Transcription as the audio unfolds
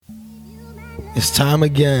It's time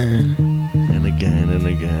again. And again and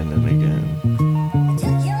again and again.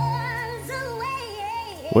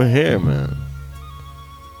 We're here, man.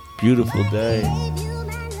 Beautiful day.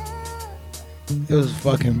 It was a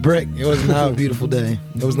fucking brick. It was not a beautiful day.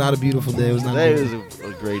 It was not a beautiful day. It was not. Today is a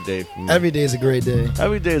great day for me. Every day is a great day.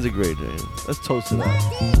 Every day is a great day. Let's toast to that.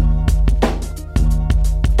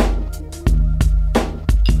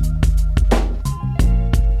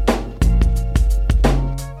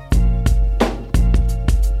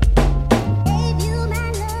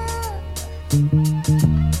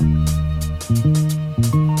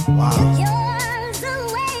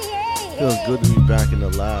 Feels good to be back in the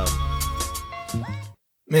lab.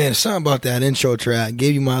 Man, something about that intro track.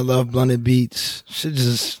 Gave you my love, blunted beats. Shit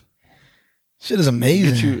is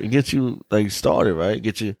amazing. Get you like started, right?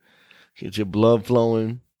 Get your blood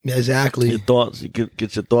flowing. Yeah, exactly. Your thoughts.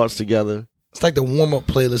 Get your thoughts together. It's like the warm up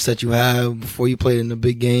playlist that you have before you play in the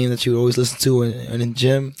big game that you would always listen to in the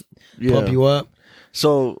gym. Yeah. Pump you up.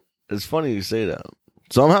 So it's funny you say that.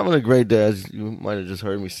 So I'm having a great day, as you might have just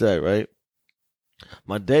heard me say, right?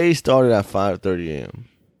 My day started at 5:30 a.m.,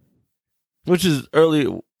 which is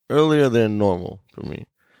earlier than normal for me.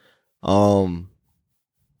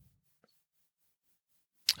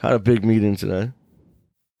 Had a big meeting today.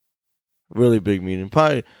 Really big meeting.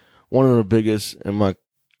 Probably one of the biggest in my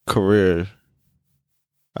career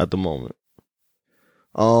at the moment.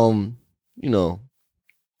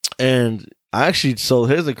 And I actually, so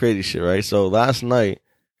here's the crazy shit, right? So last night,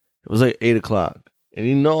 it was like 8 o'clock.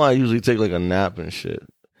 And I usually take like a nap and shit.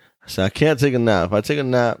 I said, I can't take a nap. If I take a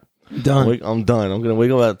nap, Done. I'm done. I'm going to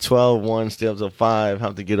wake up at 12, 1, stay up till 5,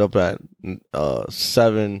 have to get up at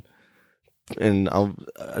 7. And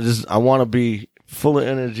I want to be full of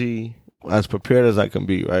energy, as prepared as I can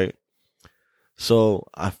be, right? So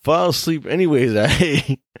I fell asleep anyways at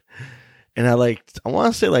 8. And I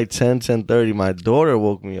want to say like 10:30, my daughter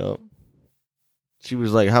woke me up. She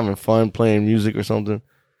was like having fun playing music or something.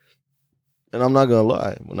 And I'm not going to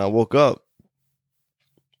lie. When I woke up,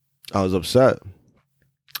 I was upset.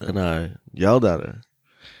 And I yelled at her.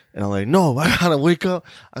 And I'm like, no, I got to wake up.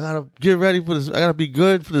 I got to get ready for this. I got to be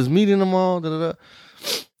good for this meeting tomorrow. Da, da, da.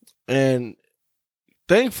 And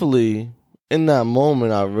thankfully, in that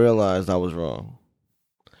moment, I realized I was wrong.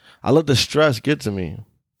 I let the stress get to me.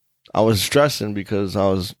 I was stressing because I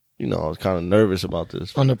was kind of nervous about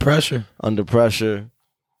this. Under pressure.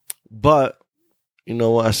 But you know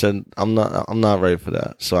what? I said, I'm not ready for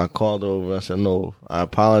that. So I called over. I said, no, I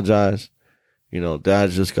apologize.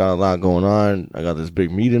 Dad's just got a lot going on. I got this big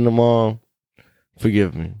meeting tomorrow.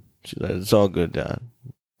 Forgive me. She's like, it's all good, Dad.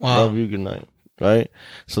 Wow. Love you. Good night. Right?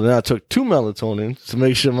 So then I took 2 melatonin to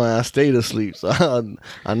make sure my ass stayed asleep. So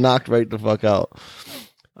I knocked right the fuck out.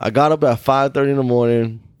 I got up at 5:30 in the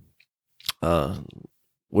morning.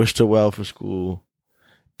 Wished her well for school.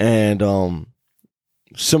 And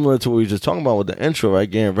similar to what we were just talking about with the intro, right?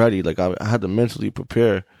 Getting ready. Like I had to mentally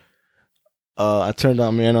prepare. I turned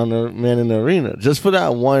on Man in the Arena just for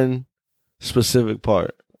that one specific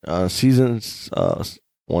part. One season,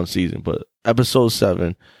 but episode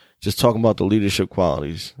 7, just talking about the leadership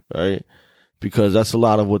qualities, right? Because that's a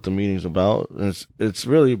lot of what the meeting's about. And it's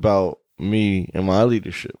really about me and my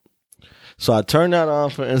leadership. So I turned that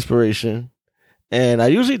on for inspiration. And I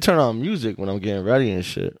usually turn on music when I'm getting ready and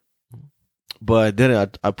shit. But I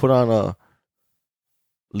didn't. I put on a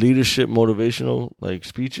leadership motivational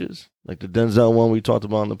speeches, like the Denzel one we talked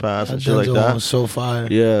about in the past and shit like that. Was so fire.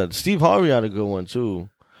 Yeah, Steve Harvey had a good one too.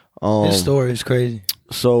 His story is crazy.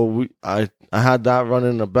 So I had that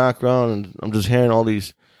running in the background, and I'm just hearing all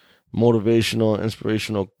these motivational,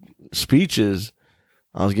 inspirational speeches.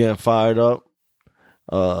 I was getting fired up.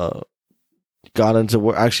 Got into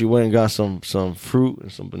work. Actually went and got some fruit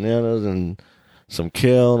and some bananas and some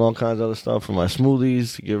kale and all kinds of other stuff for my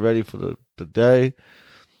smoothies to get ready for the day.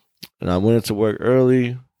 And I went into work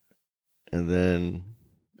early, and then,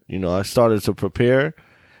 I started to prepare,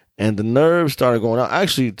 and the nerves started going out.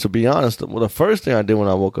 Actually, to be honest, the first thing I did when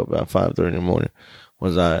I woke up at 5:30 in the morning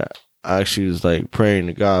was I actually was praying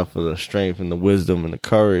to God for the strength and the wisdom and the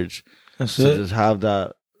courage to just have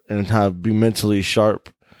that and be mentally sharp.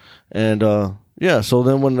 And so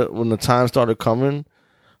then when the time started coming,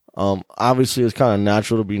 obviously it's kind of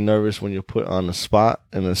natural to be nervous when you're put on the spot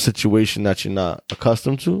in a situation that you're not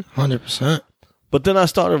accustomed to. 100%. But then I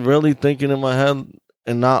started really thinking in my head,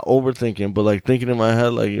 and not overthinking, but thinking in my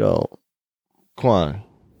head, yo, Quan,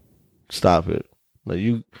 stop it.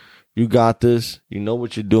 You got this. You know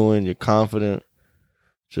what you're doing. You're confident.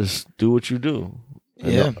 Just do what you do.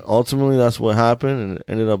 And ultimately, that's what happened, and it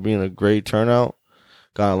ended up being a great turnout.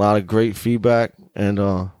 Got a lot of great feedback, and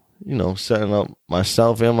setting up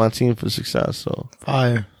myself and my team for success. So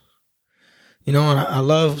fire. And I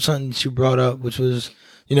love something that you brought up, which was,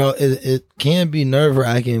 it can be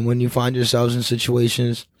nerve-wracking when you find yourselves in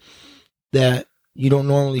situations that you don't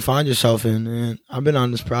normally find yourself in. And I've been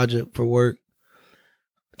on this project for work,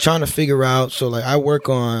 trying to figure out. So, like, I work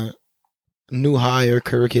on new hire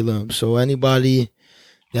curriculum. So anybody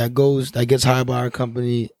that gets hired by our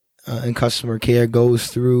company in customer care goes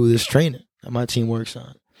through this training that my team works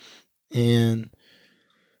on. And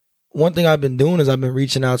one thing I've been doing is I've been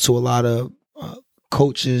reaching out to a lot of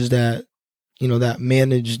coaches that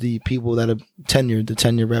manage the people that are tenured, the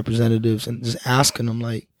tenured representatives, and just asking them,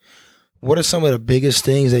 like, what are some of the biggest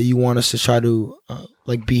things that you want us to try to,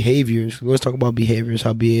 like behaviors? We always talk about behaviors,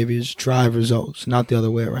 how behaviors drive results, not the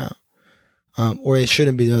other way around. Or it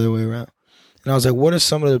shouldn't be the other way around. And I was like, what are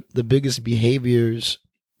some of the biggest behaviors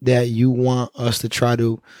that you want us to try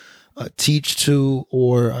to teach to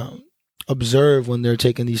or observe when they're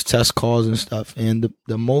taking these test calls and stuff? And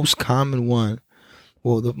the most common one,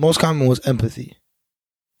 was empathy,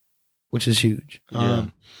 which is huge. Yeah.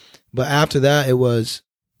 But after that, it was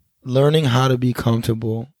learning how to be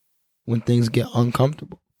comfortable when things get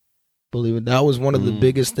uncomfortable. Believe it. That was one of the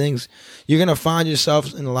biggest things. You're going to find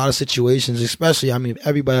yourself in a lot of situations, especially,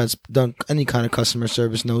 everybody that's done any kind of customer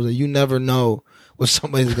service knows that you never know what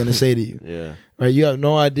somebody's going to say to you. Yeah. Right? You have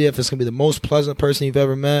no idea if it's going to be the most pleasant person you've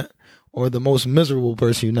ever met or the most miserable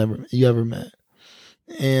person you ever met.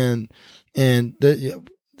 And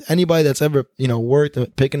anybody that's ever, worked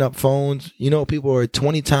at picking up phones, people are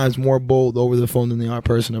 20 times more bold over the phone than they are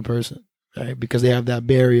person to person, right? Because they have that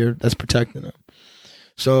barrier that's protecting them.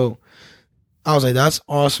 So I was like, that's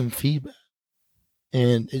awesome feedback.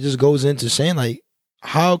 And it just goes into saying, like,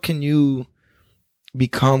 how can you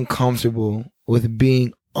become comfortable with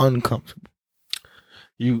being uncomfortable?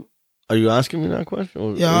 Are you asking me that question?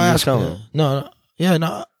 Or yeah, I'll ask you. No.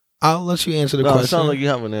 I'll let you answer the question. It sounds like you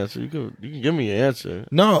have an answer. You can give me an answer.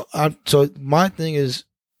 No, so my thing is,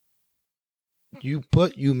 you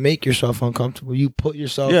make yourself uncomfortable. You put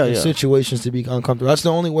yourself in situations to be uncomfortable. That's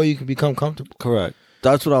the only way you can become comfortable. Correct.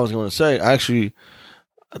 That's what I was going to say. Actually,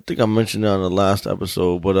 I think I mentioned that in the last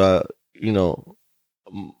episode, but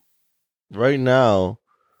right now,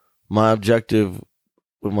 my objective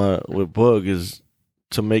with Boog is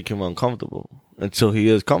to make him uncomfortable until he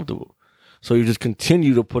is comfortable. So you just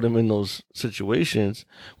continue to put him in those situations,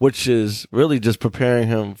 which is really just preparing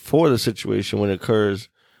him for the situation when it occurs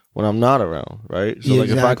when I'm not around, right? So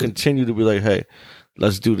if I continue to be like, hey,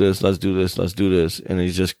 let's do this, and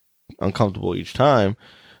he's just uncomfortable each time.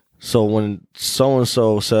 So when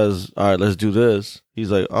so-and-so says, all right, let's do this,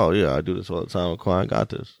 he's like, oh yeah, I do this all the time. Cool, I got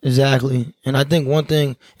this. Exactly. And I think one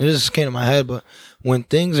thing, and this just came to my head, but when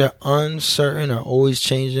things are uncertain or always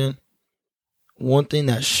changing, one thing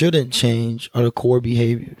that shouldn't change are the core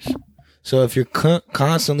behaviors. So if you're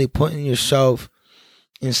constantly putting yourself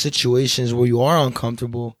in situations where you are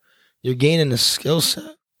uncomfortable, you're gaining a skill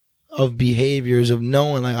set of behaviors of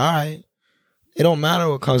knowing, like, all right, it don't matter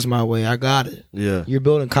what comes my way, I got it. Yeah. You're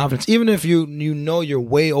building confidence. Even if you know you're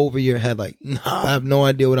way over your head, like, nah, I have no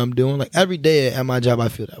idea what I'm doing. Like, every day at my job, I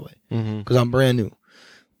feel that way because I'm brand new.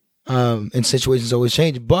 And situations always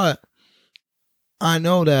change. But I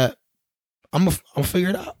know that I'm gonna figure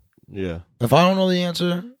it out. Yeah. If I don't know the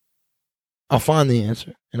answer, I'll find the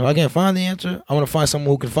answer. And if I can't find the answer, I want to find someone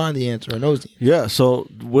who can find the answer or knows the answer. Yeah. So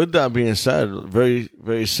with that being said, very,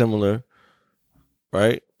 very similar,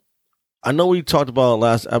 right? I know we talked about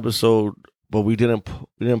last episode, but we didn't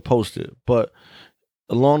post it. But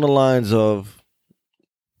along the lines of,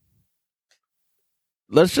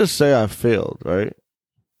 let's just say I failed, right?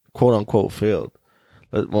 Quote unquote failed.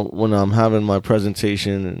 When I'm having my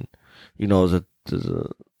presentation and, there's a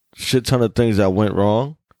shit ton of things that went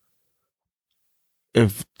wrong.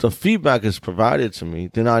 If the feedback is provided to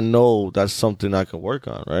me, then I know that's something I can work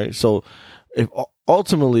on, right? So if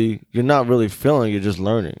ultimately you're not really failing, you're just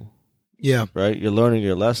learning. Yeah. Right? You're learning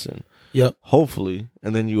your lesson. Yep. Hopefully.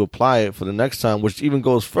 And then you apply it for the next time, which even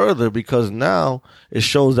goes further because now it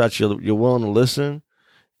shows that you're willing to listen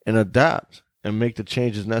and adapt and make the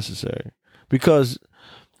changes necessary. Because,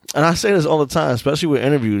 and I say this all the time, especially with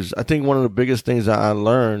interviews, I think one of the biggest things that I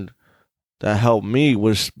learned that helped me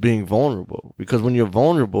was being vulnerable. Because when you're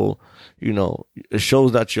vulnerable, it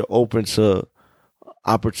shows that you're open to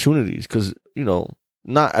opportunities. Because,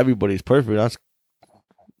 not everybody's perfect.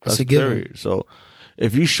 That's a given. So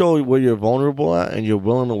if you show where you're vulnerable at and you're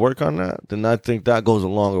willing to work on that, then I think that goes a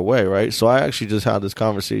longer way, right? So I actually just had this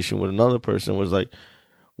conversation with another person, was like,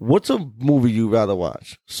 what's a movie you'd rather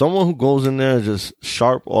watch? Someone who goes in there just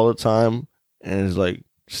sharp all the time and is like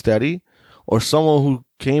steady, or someone who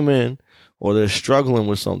came in or they're struggling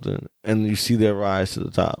with something and you see their rise to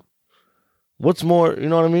the top? What's more, you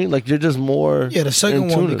know what I mean? Like, you're just more. Yeah, the second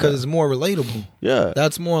one, because it's more relatable. Yeah.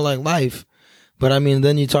 That's more like life. But I mean,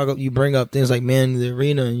 then you bring up things like Man in the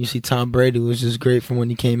Arena, and you see Tom Brady was just great from when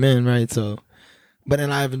he came in, right? So, but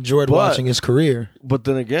then I've enjoyed watching his career. But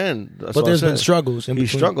then again, there's been struggles. He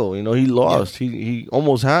struggled. You know, he lost. Yeah. He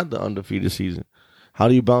almost had the undefeated season. How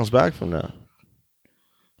do you bounce back from that?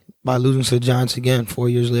 By losing to the Giants again 4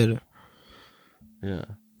 years later. Yeah.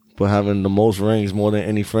 But having the most rings more than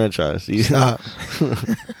any franchise. Stop.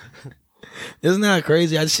 Isn't that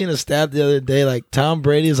crazy? I just seen a stat the other day. Like, Tom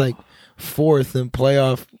Brady is like 4th in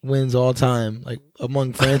playoff wins all time, like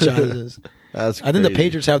among franchises. That's crazy. I think the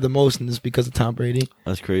Patriots have the most, and it's because of Tom Brady.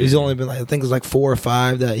 That's crazy. He's only been like, I think it's like 4 or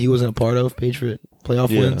 5 that he wasn't a part of Patriot playoff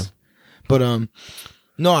wins. But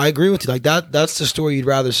no, I agree with you. Like, that's the story you'd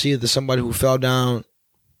rather see than somebody who fell down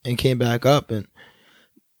and came back up. And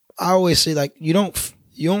I always say, like,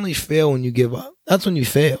 you only fail when you give up. That's when you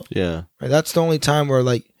fail. Yeah. Right? That's the only time where,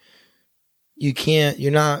 like,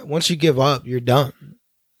 once you give up, you're done.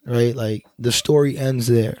 Right? Like, the story ends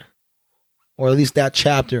there. Or at least that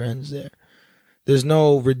chapter ends there. There's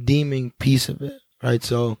no redeeming piece of it. Right?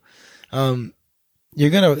 So, you're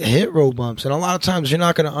going to hit road bumps. And a lot of times you're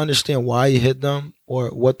not going to understand why you hit them or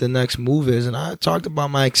what the next move is. And I talked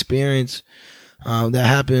about my experience that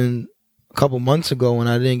happened a couple months ago when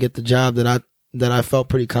I didn't get the job that I felt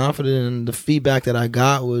pretty confident in, and the feedback that I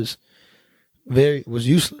got was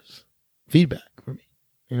useless feedback for me.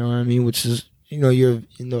 You know what I mean? Which is,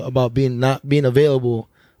 about not being available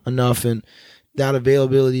enough, and that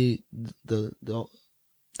availability, the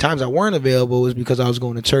times I weren't available was because I was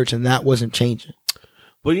going to church, and that wasn't changing.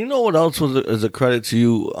 But you know what else is a credit to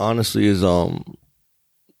you, honestly, is the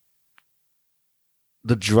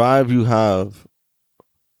drive you have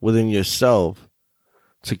within yourself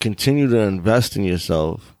to continue to invest in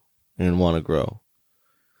yourself and want to grow.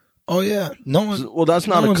 Oh yeah, that's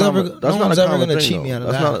not a common. That's not a common thing. Cheat me out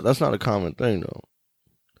of that's not a common thing, though.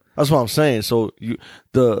 That's what I'm saying. So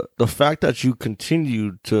the fact that you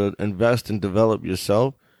continued to invest and develop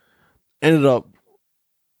yourself ended up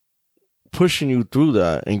pushing you through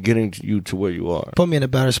that and getting you to where you are. Put me in a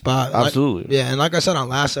better spot. Absolutely. And like I said on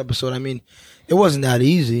last episode, I mean, it wasn't that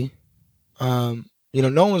easy. No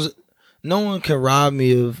one can rob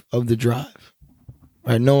me of the drive.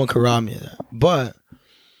 Right? No one can rob me of that. But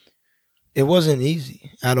it wasn't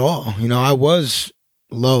easy at all. I was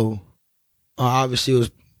low. Obviously, it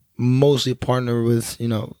was mostly partnered with,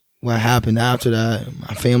 what happened after that,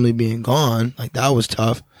 my family being gone. Like, that was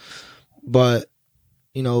tough. But,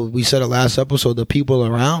 we said it last episode, the people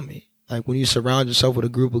around me. Like, when you surround yourself with a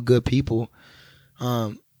group of good people,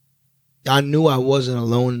 I knew I wasn't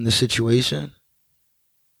alone in the situation.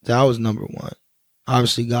 That was number one.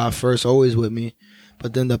 Obviously, God first, always with me.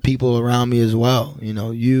 But then the people around me as well.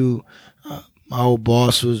 My old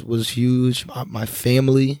boss was huge. My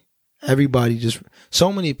family, everybody, just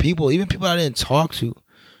so many people, even people I didn't talk to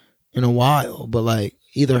in a while, but like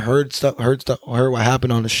either heard what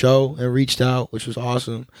happened on the show and reached out, which was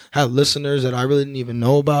awesome. Had listeners that I really didn't even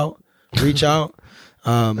know about reach out,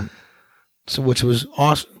 so which was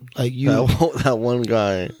awesome. Like that one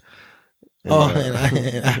guy. In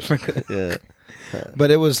Africa. Yeah. But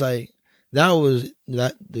it was like having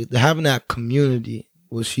that community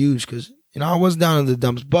was huge because I was down in the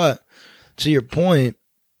dumps. But to your point,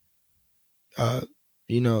 I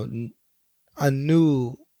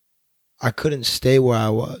knew I couldn't stay where I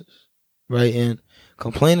was, right? And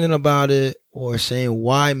complaining about it or saying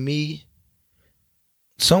why me.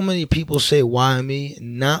 So many people say why me.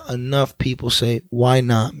 Not enough people say why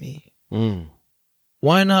not me.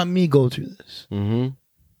 Why not me go through this? Mm-hmm.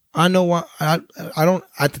 I know why. I don't.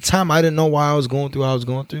 At the time, I didn't know why I was going through what I was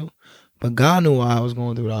going through, but God knew why I was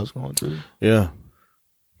going through what I was going through. Yeah.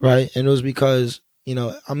 Right, and it was because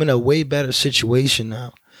I'm in a way better situation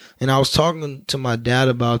now, and I was talking to my dad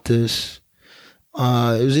about this. It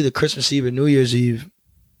was either Christmas Eve or New Year's Eve,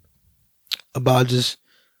 about just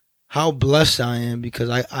how blessed I am because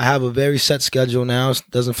I have a very set schedule now. It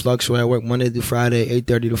doesn't fluctuate. I work Monday through Friday,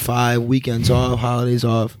 8:30 to 5, weekends off, holidays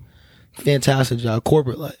off. Fantastic job,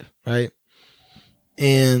 corporate life, right?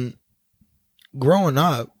 And growing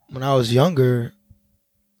up, when I was younger,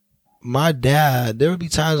 my dad, there would be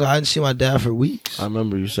times I didn't see my dad for weeks. I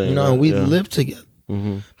remember you saying that. And we lived together.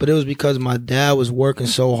 Mm-hmm. But it was because my dad was working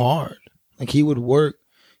so hard. Like, he would work,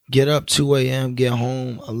 get up 2 a.m., get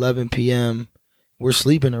home 11 p.m., we're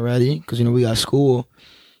sleeping already because, we got school.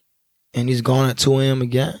 And he's gone at 2 a.m.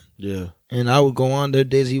 again. Yeah. And I would go on. There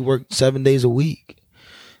days he worked 7 days a week.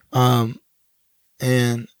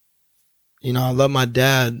 And I love my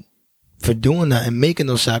dad for doing that and making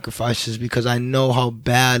those sacrifices because I know how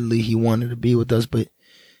badly he wanted to be with us, but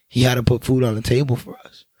he had to put food on the table for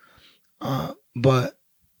us. But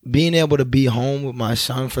being able to be home with my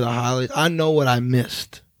son for the holidays, I know what I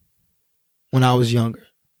missed when I was younger.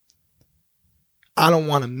 I don't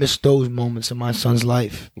want to miss those moments in my son's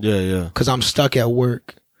life. Yeah. Because I'm stuck at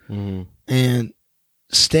work. Mm-hmm. And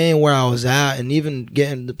staying where I was at and even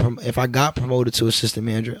getting if I got promoted to assistant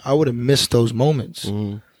manager, I would have missed those moments.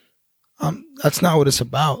 Mm-hmm. That's not what it's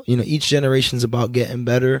about. Each generation's about getting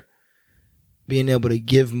better, being able to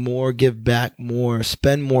give more, give back more,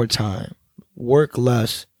 spend more time, work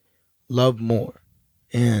less, love more.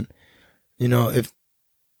 And, if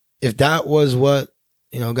that was what,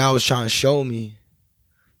 God was trying to show me,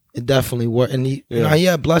 it definitely worked. And he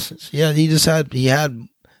had blessings. Yeah, he had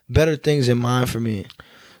better things in mind for me.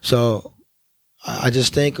 So I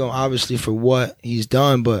just thank him, obviously, for what he's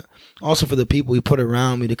done, but also for the people he put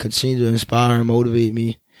around me to continue to inspire and motivate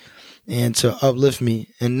me and to uplift me,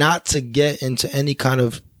 and not to get into any kind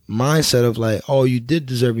of mindset of like, oh, you did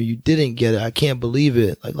deserve it, you didn't get it, I can't believe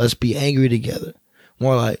it, like, let's be angry together.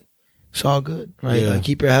 More like, it's all good, right? Like,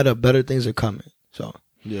 keep your head up, better things are coming. So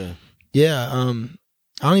yeah, I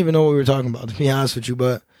don't even know what we were talking about, to be honest with you,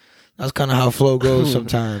 but that's kind of how flow goes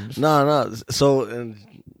sometimes. No.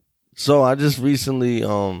 So I just recently,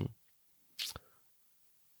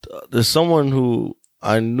 there's someone who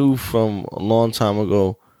I knew from a long time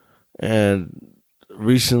ago, and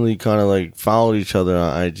recently kind of like followed each other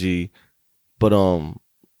on IG, but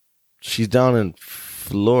she's down in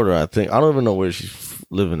Florida, I think. I don't even know where she's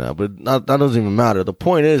living at, but that doesn't even matter. The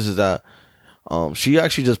point is that she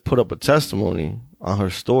actually just put up a testimony on her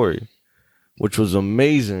story, which was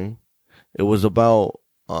amazing. It was about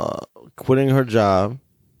quitting her job,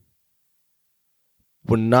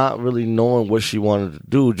 but not really knowing what she wanted to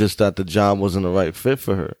do, just that the job wasn't the right fit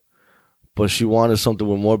for her. But she wanted something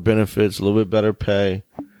with more benefits, a little bit better pay.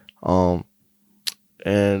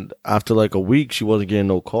 And after like a week, she wasn't getting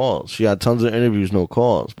no calls. She had tons of interviews, no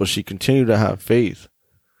calls, but she continued to have faith.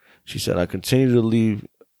 She said, I continue to lead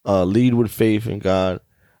with faith in God.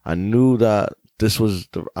 I knew that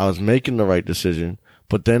I was making the right decision,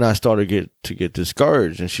 but then I started to get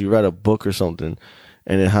discouraged. And she read a book or something,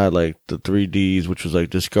 and it had like the 3 Ds, which was like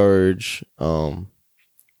discourage, I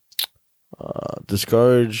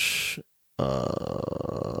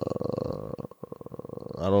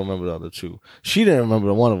don't remember the other two. She didn't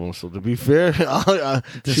remember one of them. So to be fair,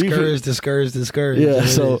 discouraged. Yeah.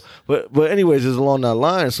 So, but anyways, it's along that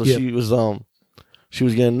line. So she was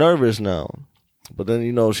getting nervous now. But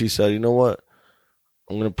then she said, you know what?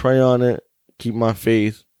 I'm gonna pray on it, keep my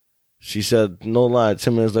faith. She said, no lie.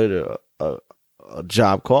 10 minutes later, a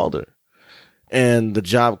job called her, and the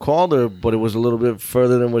job called her, but it was a little bit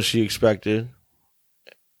further than what she expected.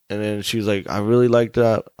 And then she was like, I really like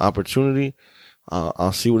that opportunity.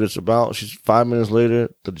 I'll see what it's about. 5 minutes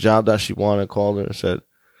later, the job that she wanted called her and said,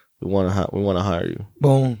 we want to hire you.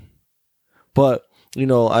 Boom. But,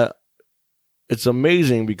 it's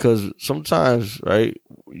amazing because sometimes, right,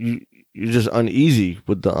 you're just uneasy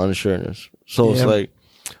with the unsureness. So it's like,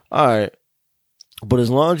 all right, but as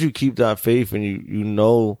long as you keep that faith and you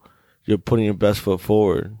know you're putting your best foot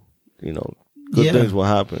forward, good things will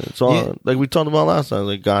happen. So like we talked about last time,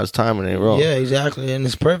 like God's timing ain't wrong. Yeah, exactly. And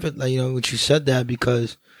it's perfect, like, what you said that,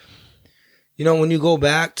 because, when you go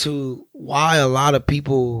back to why a lot of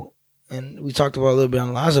people, and we talked about a little bit on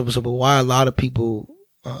the last episode, but why a lot of people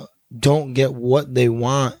don't get what they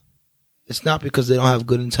want, it's not because they don't have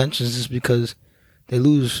good intentions, it's because they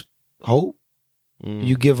lose hope.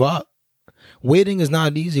 You give up. Waiting is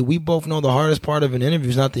not easy. We both know the hardest part of an interview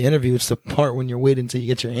is not the interview. It's the part when you're waiting until you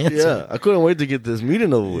get your answer. Yeah, I couldn't wait to get this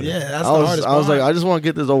meeting over with. Yeah, that's the hardest part. I was like, I just want to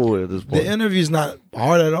get this over with at this point. The interview's not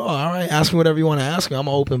hard at all. All right, ask me whatever you want to ask me. I'm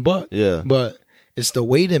an open book. Yeah. But it's the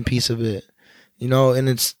waiting piece of it,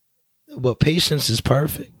 but patience is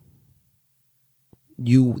perfect.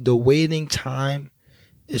 The waiting time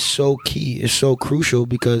is so key. It's so crucial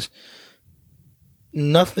because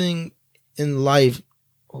nothing in life,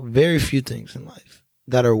 very few things in life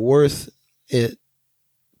that are worth it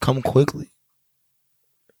come quickly,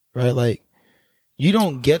 right? Like, you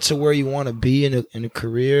don't get to where you want to be in a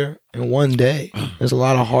career in one day. There's a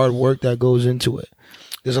lot of hard work that goes into it.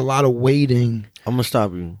 There's a lot of waiting. I'm gonna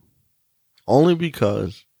stop you, only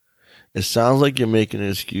because it sounds like you're making an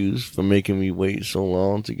excuse for making me wait so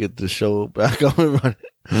long to get the show back up and running.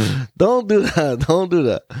 Don't do that. Don't do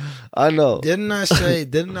that. I know. Didn't I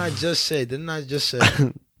just say?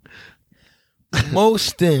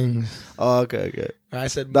 most things. Oh, okay. I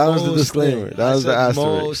said That most was the disclaimer. things. That was the asterisk.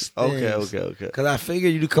 Most things. Okay. Because I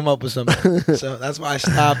figured you'd come up with something. So that's why I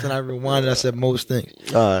stopped and I rewinded. I said most things.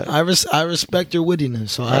 All right. I respect your wittiness,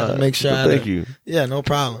 so I had to make sure. Thank you. Yeah, no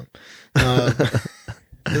problem.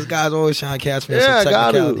 This guy's always trying to catch me. Yeah,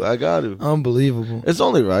 I got to. Unbelievable. It's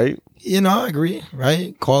only right. I agree.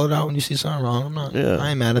 Right? Call it out when you see something wrong. I'm not. Yeah.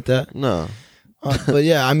 I ain't mad at that. No. But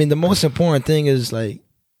yeah, I mean, the most important thing is like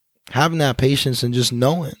having that patience and just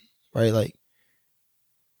knowing, right? Like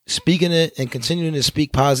speaking it and continuing to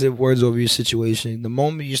speak positive words over your situation. The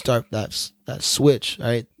moment you start that switch,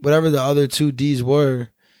 right? Whatever the other two D's were,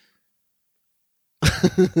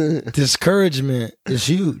 discouragement is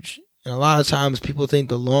huge. And a lot of times people think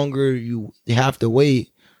the longer you have to wait,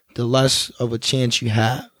 the less of a chance you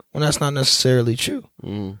have. When that's not necessarily true.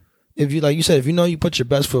 Mm. If you, like you said, if you know you put your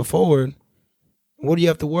best foot forward, what do you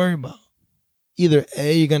have to worry about? Either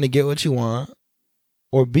A, you're going to get what you want,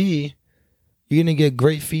 or B, you're going to get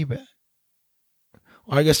great feedback.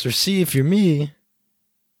 Or I guess, or C, if you're me,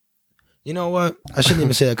 you know what? I shouldn't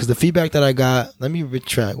even say that because the feedback that I got, let me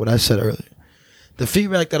retract what I said earlier. The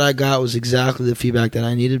feedback that I got was exactly the feedback that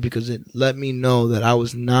I needed because it let me know that I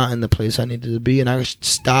was not in the place I needed to be and I should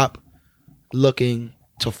stop looking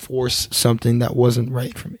to force something that wasn't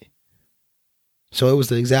right for me. So it was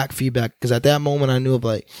the exact feedback because at that moment I knew of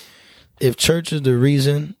like, if church is the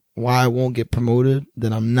reason why I won't get promoted,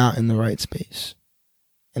 then I'm not in the right space.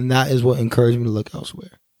 And that is what encouraged me to look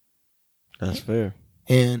elsewhere. That's fair.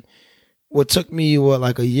 And what took me,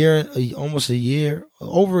 almost a year,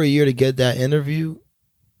 over a year to get that interview,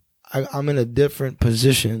 I'm in a different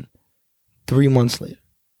position 3 months later.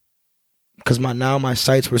 Because my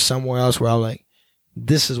sights were somewhere else where I was like,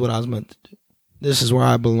 this is what I was meant to do. This is where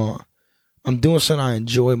I belong. I'm doing something I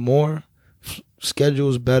enjoy more.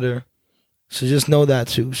 Schedule's better. So just know that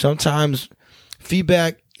too. Sometimes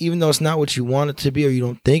feedback, even though it's not what you want it to be or you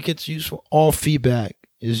don't think it's useful, all feedback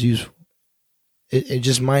is useful. It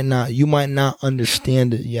just might not, you might not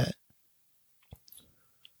understand it yet.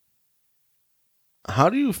 How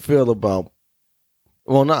do you feel about,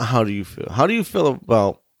 well, not how do you feel. How do you feel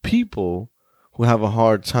about people who have a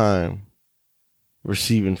hard time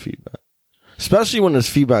receiving feedback? Especially when it's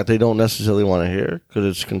feedback they don't necessarily want to hear because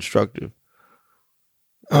it's constructive.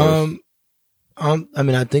 I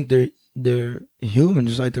mean, I think they're human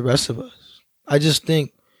just like the rest of us. I just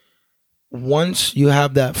think once you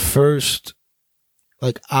have that first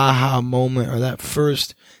like aha moment or that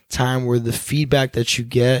first time where the feedback that you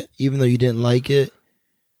get, even though you didn't like it,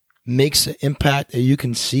 makes an impact that you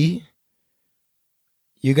can see,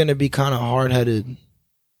 you're going to be kind of hard-headed.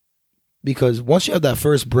 Because once you have that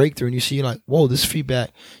first breakthrough and you see like, whoa, this feedback,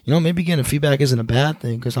 maybe getting feedback isn't a bad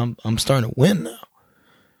thing because I'm starting to win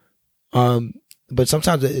now. But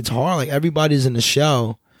sometimes it's hard. Like everybody's in the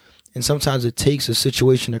shell and sometimes it takes a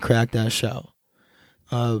situation to crack that shell.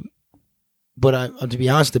 But to be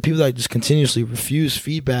honest, the people that just continuously refuse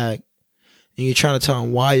feedback and you're trying to tell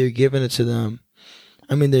them why you're giving it to them,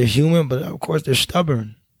 I mean, they're human, but of course they're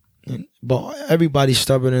stubborn. But everybody's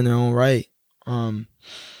stubborn in their own right. All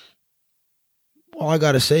I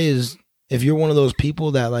got to say is if you're one of those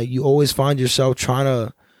people that like you always find yourself trying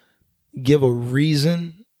to give a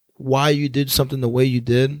reason why you did something the way you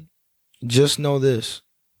did, just know this.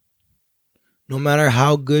 No matter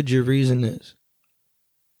how good your reason is,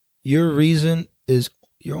 your reason is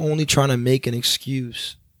you're only trying to make an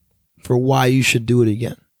excuse for why you should do it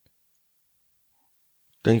again.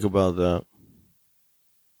 Think about that.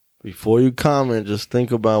 Before you comment, just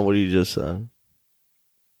think about what you just said.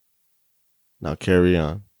 Now carry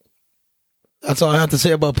on. That's all I have to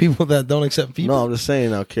say about people that don't accept feedback. No, I'm just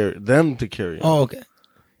saying now carry on. Oh, okay.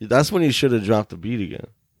 That's when you should have dropped the beat again.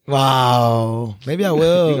 Wow. Maybe I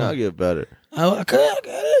will. You gotta get better. I get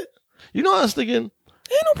it. You know what I was thinking?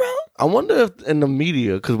 Ain't no problem. I wonder if in the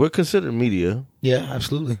media, because we're considered media. Yeah,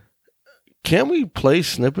 absolutely. Can we play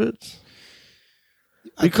snippets?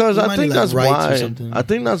 Because I think that's why. I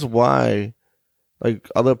think that's why, like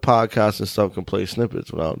other podcasts and stuff can play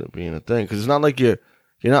snippets without it being a thing. Because it's not like you're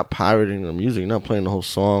not pirating the music. You're not playing the whole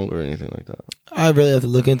song or anything like that. I really have to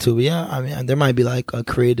look into it. But yeah, I mean, there might be like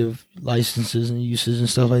creative licenses and uses and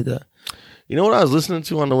stuff like that. You know what I was listening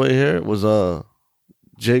to on the way here? It was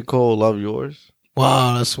J. Cole, Love Yours.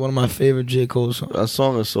 Wow, that's one of my favorite J. Cole songs. That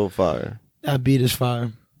song is so fire. That beat is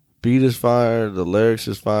fire. Beat is fire. The lyrics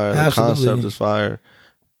is fire. Absolutely. The concept is fire.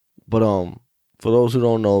 But for those who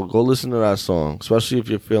don't know, go listen to that song, especially if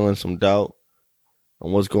you're feeling some doubt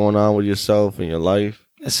on what's going on with yourself and your life.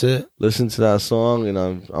 That's it. Listen to that song, and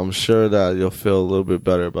I'm sure that you'll feel a little bit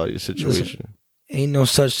better about your situation. Listen, ain't no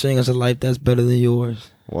such thing as a life that's better than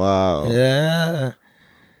yours. Wow. Yeah.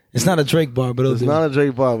 It's not a Drake bar, but It's not a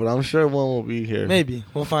Drake bar, but I'm sure one will be here. Maybe.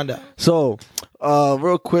 We'll find out. So,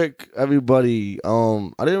 real quick, everybody, I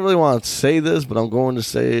didn't really want to say this, but I'm going to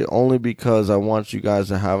say it only because I want you guys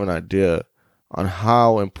to have an idea on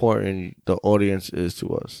how important the audience is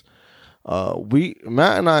to us.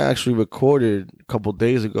 Matt and I actually recorded a couple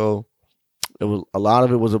days ago. A lot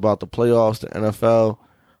of it was about the playoffs, the NFL,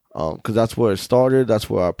 because that's where it started. That's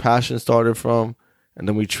where our passion started from. And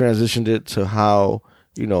then we transitioned it to how,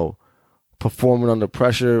 performing under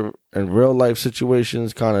pressure in real life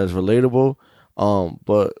situations kind of is relatable.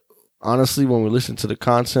 But honestly, when we listened to the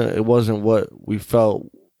content, it wasn't what we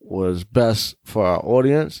felt was best for our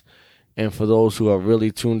audience and for those who are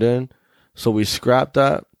really tuned in. So we scrapped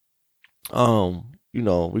that.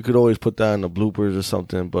 We could always put that in the bloopers or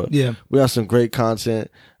something, but yeah, we have some great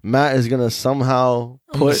content. Matt is going to somehow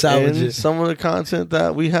put in some of the content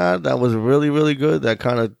that we had that was really, really good, that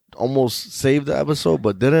kind of almost saved the episode,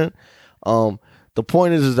 but didn't. The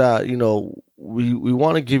point is that, we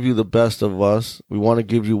want to give you the best of us. We want to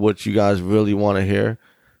give you what you guys really want to hear.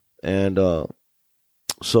 And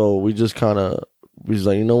so we just was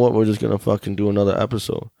like, you know what? We're just going to fucking do another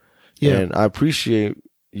episode. Yeah. And I appreciate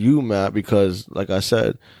you, Matt, because like I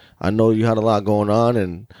said, I know you had a lot going on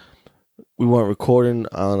and we weren't recording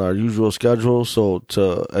on our usual schedule. So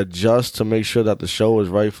to adjust to make sure that the show is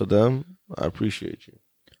right for them, I appreciate you.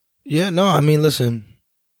 Yeah, no, I mean, listen,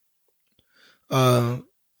 I'll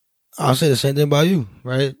say the same thing about you,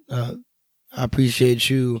 right? I appreciate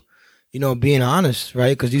you, being honest,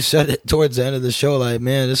 right? Because you said it towards the end of the show, like,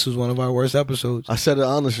 man, this was one of our worst episodes. I said it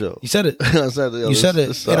on the show. You said it. I said it. You said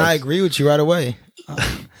it. And I agree with you right away.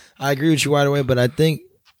 I agree with you right away, but I think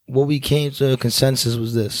what we came to a consensus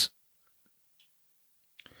was this.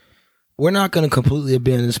 We're not going to completely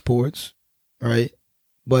abandon sports, right?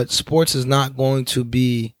 But sports is not going to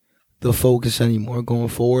be the focus anymore going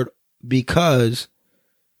forward because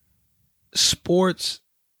sports,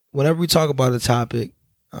 whenever we talk about a topic,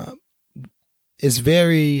 it's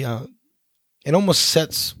very, it almost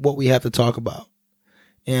sets what we have to talk about.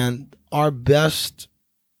 And our best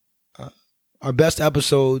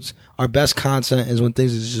episodes, our best content is when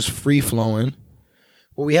things is just free flowing.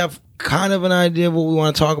 Where we have kind of an idea of what we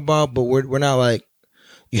want to talk about, but we're not like,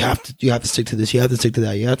 you have to stick to this, you have to stick to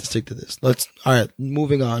that, you have to stick to this. All right,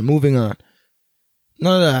 moving on. None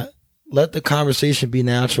of that. Let the conversation be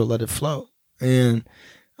natural, let it flow. And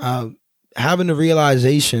having the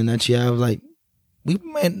realization that you have, like, we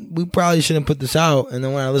probably shouldn't put this out. And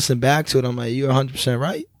then when I listen back to it, I'm like, you're 100%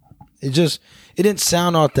 right. It didn't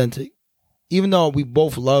sound authentic. Even though we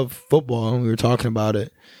both love football and we were talking about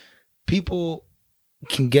it, people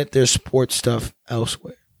can get their sports stuff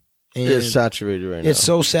elsewhere. And it's saturated right now. It's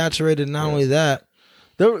so saturated. Not only that,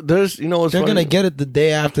 there's they're going to get it the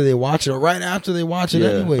day after they watch it or right after they watch it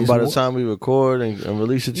anyways. And by the time we record and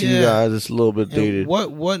release it to you guys, it's a little bit dated.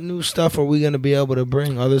 And what new stuff are we going to be able to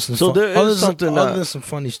bring other than some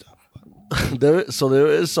funny stuff? There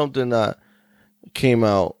is something that came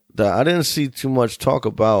out that I didn't see too much talk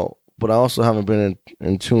about, but I also haven't been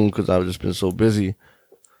in tune because I've just been so busy.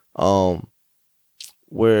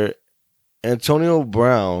 Where Antonio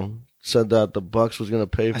Brown said that the Bucks was going to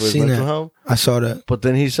pay for his mental health. I saw that. But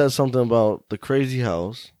then he said something about the crazy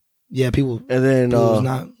house. Yeah, people. And then was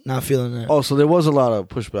not feeling that. Oh, so there was a lot of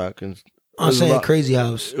pushback, and I'm saying crazy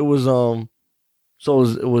house. It was So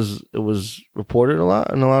it was reported a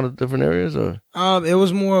lot in a lot of different areas, or it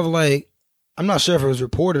was more of like, I'm not sure if it was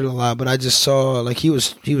reported a lot, but I just saw like he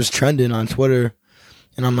was trending on Twitter,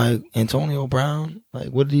 and I'm like, Antonio Brown, like,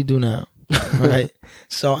 what did he do now? Right.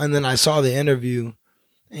 So, and then I saw the interview,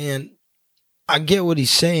 and I get what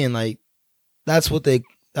he's saying. Like, that's what they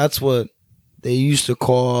used to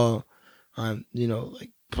call,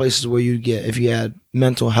 like places where you get, if you had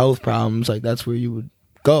mental health problems, like that's where you would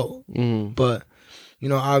go. Mm-hmm. But,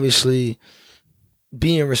 obviously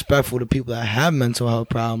being respectful to people that have mental health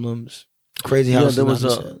problems, crazy house. There was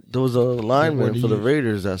a lineman for the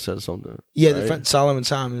Raiders that said something. Yeah, right? The friend Solomon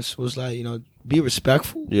Thomas was like, be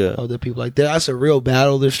respectful of the people. Like that's a real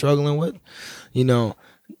battle they're struggling with, and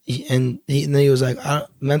then he was like,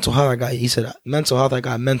 mental health. He said, mental health. I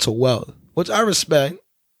got mental wealth, which I respect.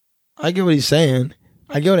 I get what he's saying.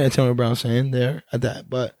 I get what Antonio Brown's saying there at that,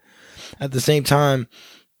 but at the same time,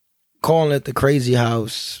 calling it the crazy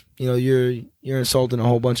house, you're insulting a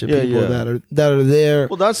whole bunch of people that are there.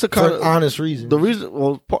 Well, that's the kind of honest reason. The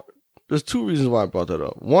reason, there's two reasons why I brought that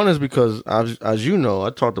up. One is because, as you know, I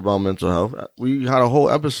talked about mental health. We had a whole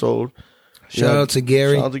episode. Shout out to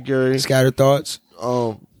Gary. Scattered Thoughts.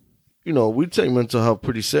 We take mental health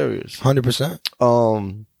pretty serious.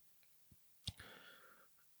 100%.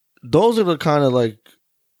 those are the kind of like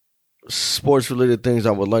sports related things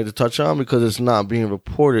I would like to touch on because it's not being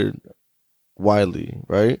reported widely,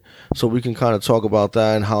 right? So we can kind of talk about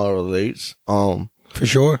that and how it relates. For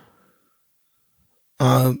sure.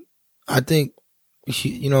 I think,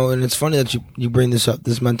 you know, and it's funny that you bring this up,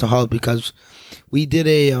 this mental health, because we did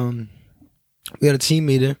we had a team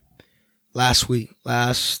meeting last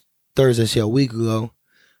Thursday, a week ago,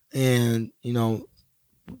 and, you know,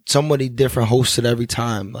 somebody different hosted every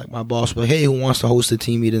time. Like my boss was like, hey, who wants to host a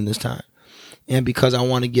team meeting this time? And because I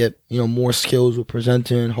want to get, you know, more skills with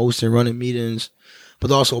presenting, hosting, running meetings,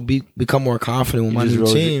 but also become more confident with my new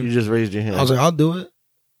team. You just raised your hand. I was like, I'll do it.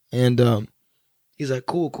 And he's like,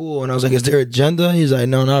 cool. And I was like, is there agenda? He's like,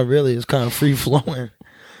 no, not really. It's kind of free flowing.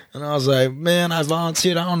 And I was like, man, I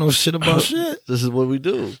volunteered. I don't know shit about shit. This is what we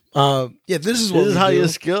do. This is how your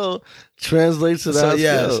skill translates to that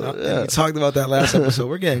skill. We talked about that last episode.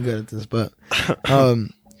 We're getting good at this. But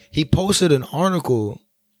he posted an article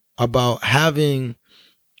about having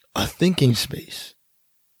a thinking space.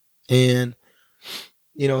 And,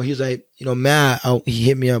 you know, he's like, you know, Matt, he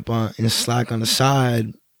hit me up in Slack on the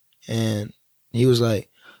side. And he was like,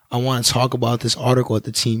 I want to talk about this article at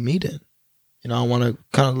the team meeting. You know, I want to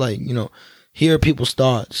kind of like, you know, hear people's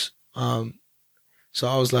thoughts. So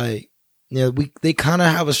I was like, yeah, they kind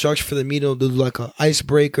of have a structure for the meeting. They'll do like an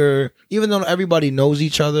icebreaker. Even though everybody knows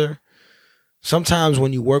each other, sometimes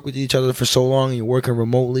when you work with each other for so long and you're working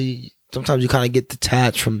remotely, sometimes you kind of get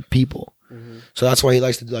detached from people. Mm-hmm. So that's why he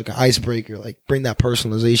likes to do like an icebreaker, like bring that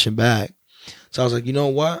personalization back. So I was like, you know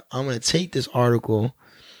what? I'm going to take this article,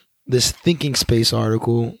 this thinking space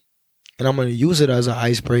article, and I'm going to use it as an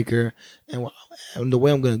icebreaker. And the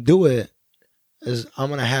way I'm going to do it is I'm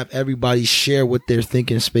going to have everybody share what their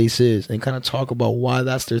thinking space is and kind of talk about why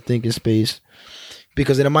that's their thinking space.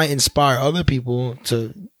 Because it might inspire other people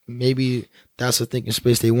to maybe that's the thinking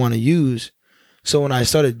space they want to use. So when I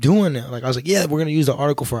started doing it, like I was like, yeah, we're going to use the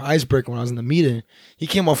article for an icebreaker when I was in the meeting. He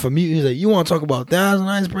came off of mute. He was like, you want to talk about that as an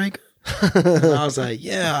icebreaker? And I was like,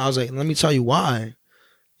 yeah. I was like, let me tell you why.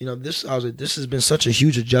 You know, this has been such a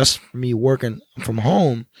huge adjustment for me working from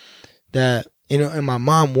home that, you know, and my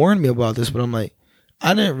mom warned me about this, but I'm like,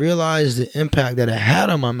 I didn't realize the impact that it had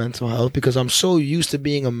on my mental health because I'm so used to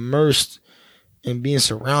being immersed and being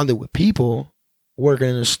surrounded with people, working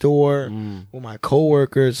in a store with my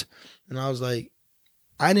coworkers. And I was like,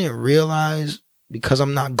 I didn't realize because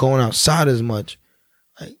I'm not going outside as much,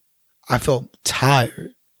 like I felt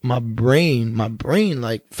tired. My brain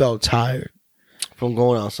like felt tired. From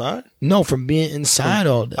going outside? No, from being inside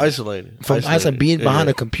all day. Isolated. Being behind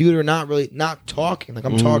a computer, not talking. Like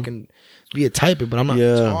I'm talking via typing, but I'm not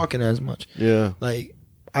talking as much. Yeah. Like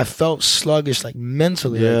I felt sluggish, like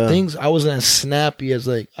mentally. Like things I wasn't as snappy as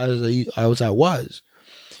I was.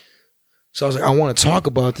 So I was like, I want to talk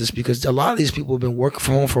about this because a lot of these people have been working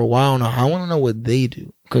from home for a while now. I want to know what they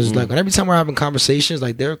do. Because like every time we're having conversations,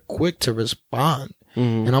 like they're quick to respond.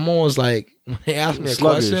 And I'm always like, when they ask me a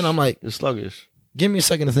question, I'm like, it's sluggish. Give me a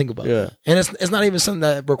second to think about it. And it's not even something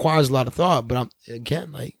that requires a lot of thought, but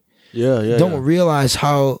don't realize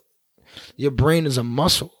how your brain is a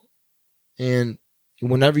muscle. And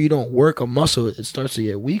whenever you don't work a muscle, it starts to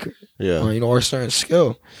get weaker. Yeah. Or a certain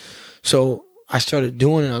skill. So I started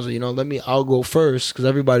doing it. I was like, I'll go first because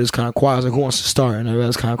everybody's kind of quiet. I was like, who wants to start? And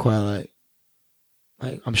everybody's kind of quiet,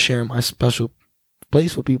 like I'm sharing my special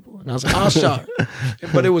place with people. And I was like, I'll start.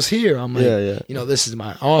 But it was here. I'm like, this is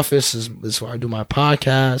my office. This is where I do my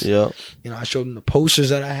podcast. Yeah. I showed them the posters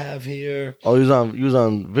that I have here. Oh, you was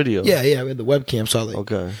on video? Yeah. We had the webcam. So I was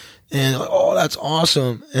like, okay. And oh, that's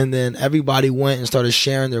awesome. And then everybody went and started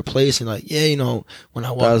sharing their place and like, when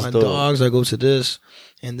I walk my dogs, I go to this.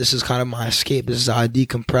 And this is kind of my escape. This is how I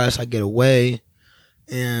decompress. I get away.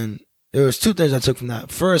 And there was two things I took from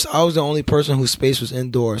that. First, I was the only person whose space was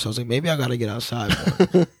indoors. So I was like, maybe I got to get outside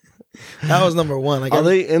more. That was number one. Like, are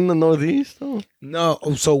they in the Northeast though? No.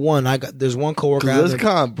 So there's one coworker. It's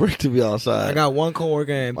kind of brick to be outside. I got one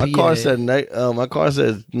coworker in my PA. My car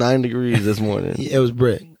said 9 degrees this morning. It was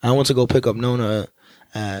brick. I went to go pick up Nona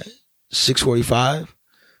at 6:45.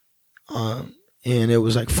 And it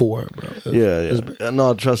was like 4, bro.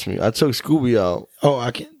 No, trust me. I took Scooby out. Oh,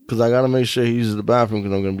 I can't. Because I got to make sure he uses the bathroom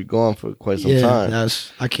because I'm going to be gone for quite some time.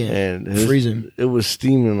 I can't. And freezing. It was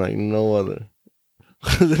steaming like no other.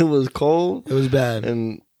 It was cold. It was bad.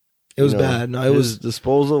 And it was bad. No, it was.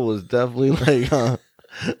 Disposal was definitely like.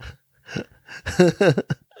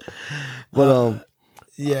 But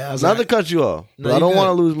not to cut you off, but I don't want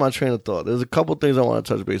to lose my train of thought. There's a couple things I want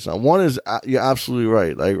to touch base on. One is you're absolutely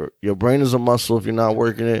right. Like your brain is a muscle. If you're not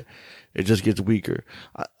working it, it just gets weaker.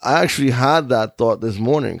 I actually had that thought this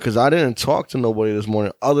morning because I didn't talk to nobody this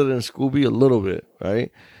morning other than Scooby a little bit,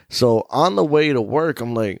 right? So on the way to work,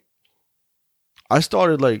 I'm like, I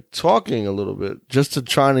started like talking a little bit just to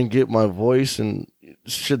try and get my voice and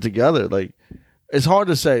shit together. Like, it's hard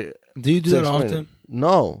to say. Do you do that often? It.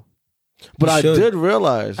 No. But I did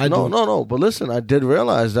realize. No. But listen, I did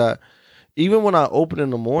realize that even when I open in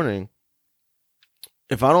the morning,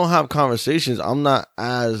 if I don't have conversations, I'm not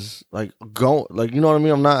as like go like, you know what I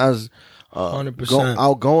mean? I'm not as 100%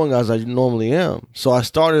 outgoing as I normally am. So I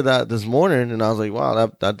started that this morning, and I was like, wow,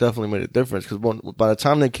 that definitely made a difference. Because by the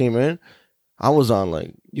time they came in, I was on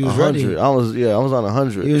like you was 100. ready. I was on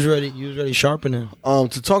 100. You was ready sharpening.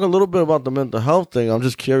 To talk a little bit about the mental health thing, I'm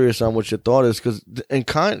just curious on what your thought is, because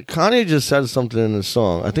Kanye just said something in his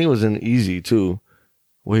song. I think it was in Easy too,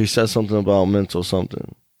 where he said something about mental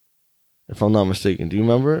something, if I'm not mistaken. Do you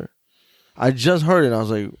remember it? I just heard it, and I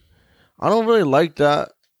was like, I don't really like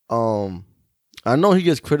that. I know he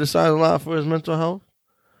gets criticized a lot for his mental health,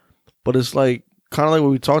 but it's like kind of like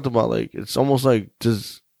what we talked about. Like, it's almost like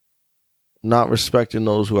just not respecting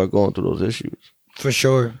those who are going through those issues. For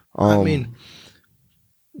sure. I mean,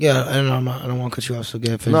 yeah, and I don't want to cut you off, so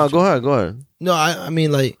get finished. No, go ahead. No, I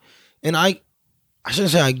mean, like, and I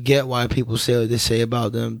shouldn't say I get why people say what they say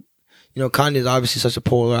about them. You know, Kanye is obviously such a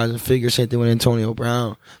polarizing figure. Same thing with Antonio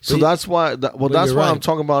Brown. So that's why. That's why I'm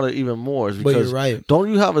talking about it even more. Is because but you're right. Don't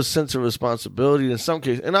you have a sense of responsibility in some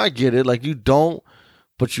cases? And I get it. Like, you don't,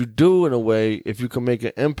 but you do in a way if you can make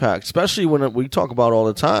an impact. Especially when we talk about all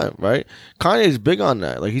the time, right? Kanye's big on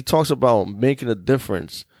that. Like, he talks about making a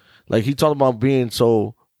difference. Like, he talked about being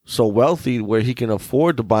so wealthy where he can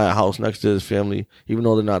afford to buy a house next to his family, even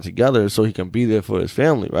though they're not together, so he can be there for his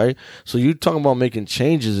family, right? So you're talking about making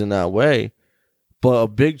changes in that way, but a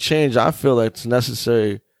big change I feel that's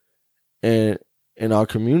necessary in our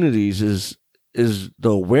communities is the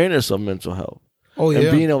awareness of mental health. Oh, yeah.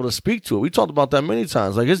 And being able to speak to it. We talked about that many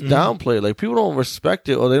times. Like, it's downplayed. Like, people don't respect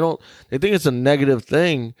it, or they think it's a negative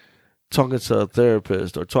thing talking to a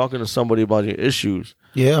therapist or talking to somebody about your issues.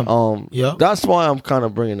 Yeah. Yeah. That's why I'm kind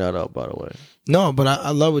of bringing that up, by the way. No, but I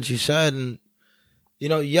love what you said. And, you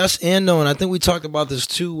know, yes and no. And I think we talked about this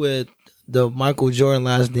too with the Michael Jordan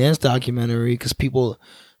Last Dance documentary, because people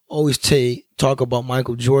always talk about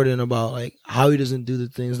Michael Jordan, about like how he doesn't do the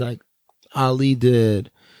things like Ali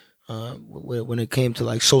did when it came to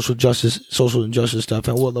like social injustice stuff,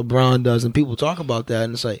 and what LeBron does. And people talk about that.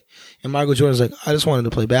 And it's like, and Michael Jordan's like, I just wanted to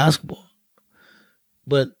play basketball.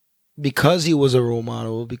 But because he was a role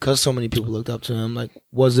model, because so many people looked up to him, like,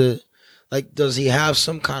 was it like, does he have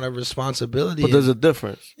some kind of responsibility? But there's a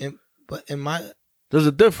difference. There's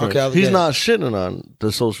a difference. Okay, he's not shitting on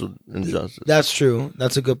the social injustice. That's true.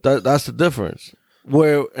 That's a good. That's the difference.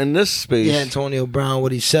 Where in this space, yeah, Antonio Brown,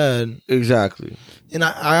 what he said, exactly. And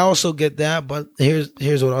I also get that, but here's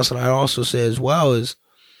what else I also say as well is,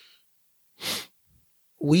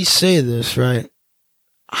 we say this, right?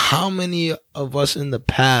 How many of us in the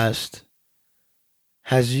past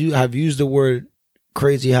have used the word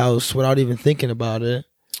crazy house without even thinking about it,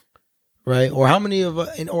 right? Or how many of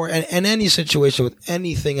us, in any situation with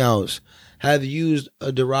anything else, have used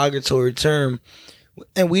a derogatory term,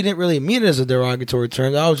 and we didn't really mean it as a derogatory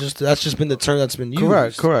term. That's just been the term that's been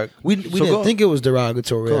used. Correct. We didn't think it was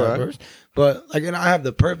derogatory at first, but like, and I have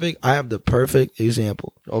the perfect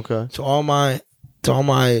example. Okay. To all my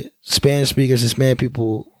Spanish speakers, Hispanic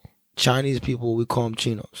people, Chinese people, we call them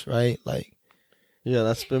chinos, right? Like, yeah,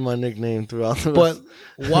 that's been my nickname throughout the But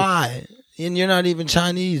why? And you're not even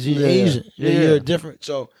Chinese, you're Asian. You're different.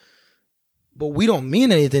 So, but we don't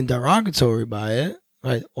mean anything derogatory by it,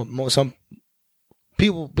 right? Or some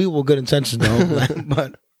people with good intentions don't,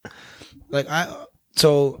 but like,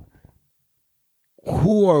 so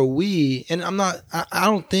who are we? And I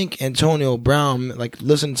don't think Antonio Brown, like, I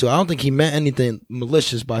don't think he meant anything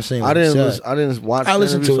malicious by saying what he said. I didn't watch I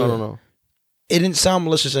listened to it. So I don't know. It didn't sound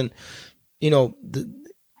malicious. And, you know,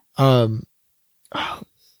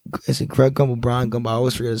 is it Greg Gumbel, Brian Gumbel? I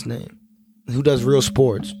always forget his name. Who does Real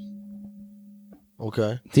Sports.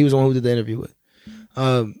 Okay. He was the one who did the interview with.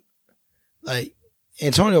 Like,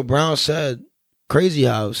 Antonio Brown said crazy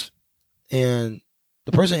house, and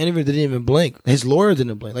the person interviewed didn't even blink. His lawyer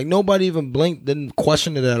didn't blink. Like, nobody even blinked, didn't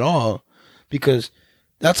question it at all, because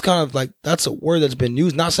that's kind of like, that's a word that's been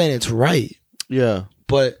used. Not saying it's right. Yeah.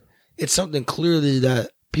 But it's something clearly that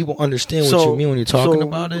people understand what you mean when you're talking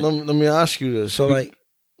about it. Let me ask you this. So, like,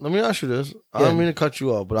 let me ask you this. I don't mean to cut you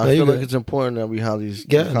off, but I feel like it's important that we have these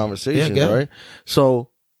conversations, right? So,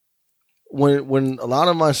 when a lot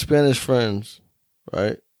of my Spanish friends,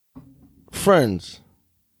 right,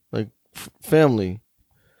 like family,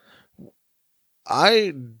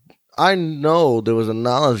 I know there was a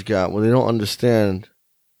knowledge gap where they don't understand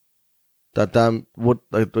what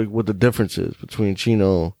the difference is between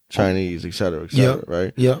Chino, Chinese, et cetera,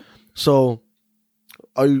 right? Yeah. So,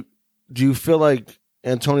 do you feel like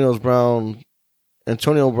Antonio Brown is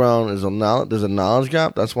there's a knowledge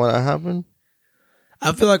gap? That's why that happened?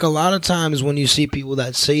 I feel like a lot of times when you see people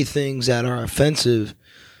that say things that are offensive,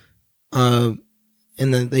 and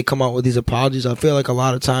then they come out with these apologies, I feel like a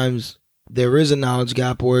lot of times there is a knowledge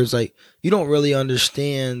gap where it's like you don't really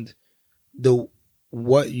understand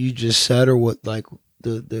what you just said or what like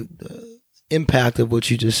the impact of what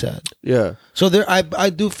you just said. Yeah. So I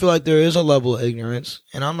do feel like there is a level of ignorance,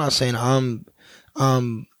 and I'm not saying I'm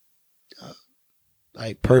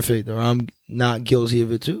like perfect or I'm not guilty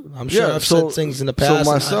of it too. I'm sure I've said things in the past.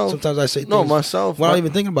 So myself, sometimes I say things without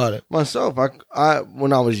even thinking about it. Myself, I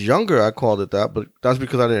when I was younger, I called it that, but that's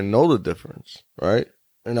because I didn't know the difference, right?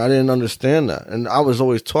 And I didn't understand that, and I was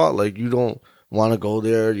always taught like you don't want to go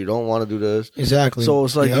there, you don't want to do this. Exactly. So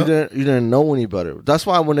it's like you didn't know any better. That's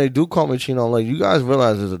why when they do call me Chino, I'm like, you guys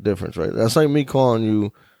realize there's a difference, right? That's like me calling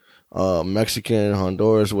you Mexican,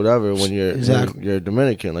 Honduras, whatever. When you're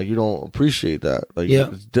Dominican, like you don't appreciate that. Like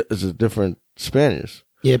it's a different Spanish.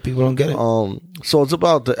 Yeah, people don't get it. So it's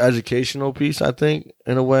about the educational piece, I think,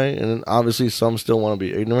 in a way, and then obviously some still want to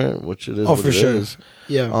be ignorant, which it is. Oh, for sure.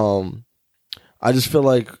 Yeah. I just feel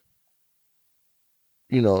like,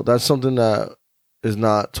 that's something that is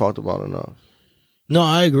not talked about enough. No,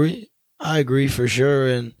 I agree for sure.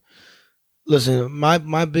 And listen,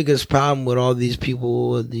 my biggest problem with all these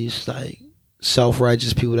people, these like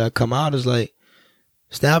self-righteous people that come out, is like,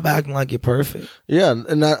 stop acting like you're perfect. Yeah,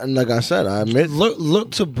 and like I said, I admit,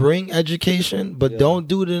 look to bring education, but don't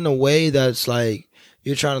do it in a way that's like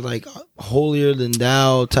you're trying to like holier than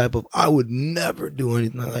thou type of. I would never do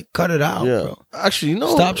anything like. Cut it out, bro. Actually,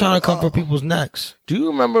 stop trying to come for people's necks. Do you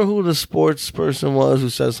remember who the sports person was who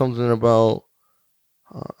said something about,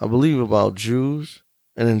 I believe about Jews,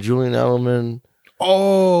 and then Julian Edelman?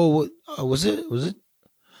 Oh, was it?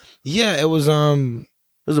 Yeah, it was. It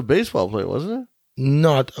was a baseball player, wasn't it?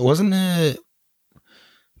 No, wasn't it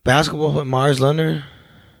basketball with Myers Leonard?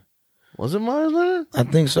 Was it Myers Leonard? I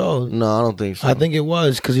think so. No, I don't think so. I think it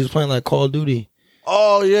was because he was playing like Call of Duty.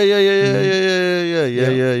 Oh, yeah.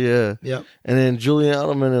 Yep. And then Julian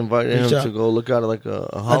Edelman invited him to go look at like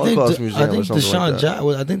a Holocaust museum or something like that.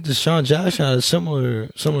 I think Deshaun Jackson had a similar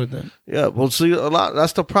thing. Yeah, well, see,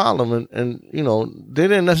 that's the problem. And they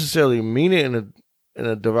didn't necessarily mean it in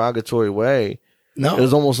a derogatory way. No. It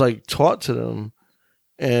was almost like taught to them.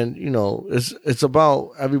 And, it's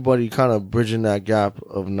about everybody kind of bridging that gap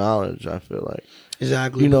of knowledge, I feel like.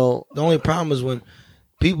 Exactly. The only problem is when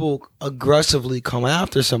people aggressively come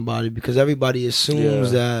after somebody because everybody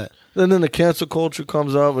assumes that. And then the cancel culture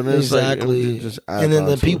comes up. And then exactly. It's like, and then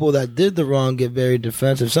the people that did the wrong get very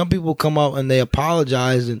defensive. Some people come out and they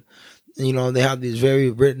apologize and, they have these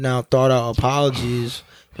very written out, thought out apologies.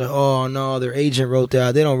 Like, oh, no, their agent wrote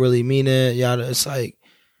that. They don't really mean it. Yada. It's like.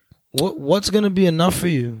 What's going to be enough for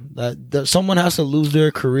you? That someone has to lose their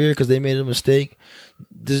career because they made a mistake?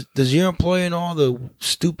 Does your employer know all the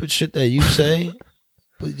stupid shit that you say?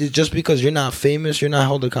 Just because you're not famous, you're not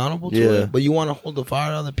held accountable to it? But you want to hold the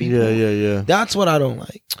fire to other people? Yeah. That's what I don't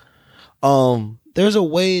like. There's a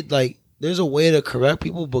way to correct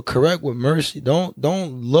people, but correct with mercy. Don't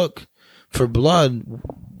look for blood,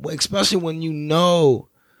 especially when you know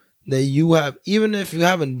that you have, even if you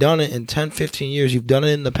haven't done it in 10, 15 years, you've done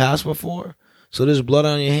it in the past before. So there's blood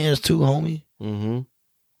on your hands too, homie. Mm-hmm.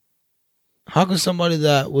 How can somebody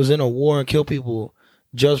that was in a war and kill people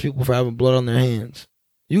judge people for having blood on their hands?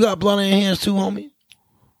 You got blood on your hands too, homie.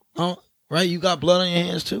 Oh, right? You got blood on your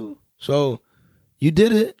hands too. So you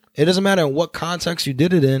did it. It doesn't matter in what context you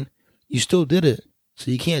did it in. You still did it.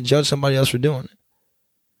 So you can't judge somebody else for doing it.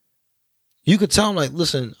 You could tell them like,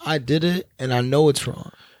 listen, I did it and I know it's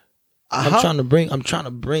wrong. I'm trying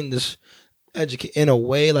to bring this in a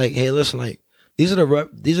way like, hey, listen, like these are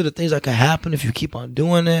the things that can happen if you keep on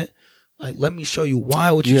doing it. Like, let me show you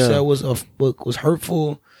why what you said was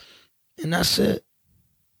hurtful, and that's it.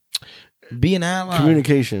 Be an ally.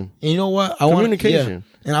 Communication. And you know what?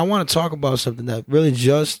 And I want to talk about something that really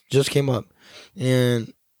just came up,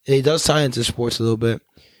 and it does tie into sports a little bit.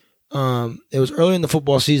 It was early in the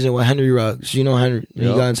football season with Henry Ruggs. You know Henry. He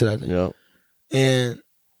got into that thing. Yep. And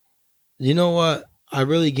you know what? I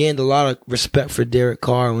really gained a lot of respect for Derek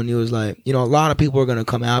Carr when he was like, a lot of people are going to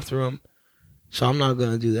come after him. So I'm not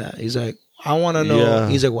going to do that. He's like, I want to know. Yeah.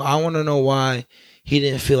 He's like, well, I want to know why he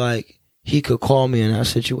didn't feel like he could call me in that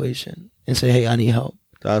situation and say, hey, I need help.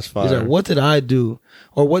 That's fine. He's like, what did I do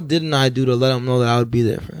or what didn't I do to let him know that I would be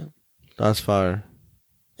there for him? That's fire.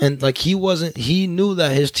 And like he knew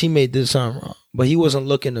that his teammate did something wrong, but he wasn't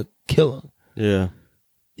looking to kill him. Yeah.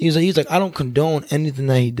 He's like, I don't condone anything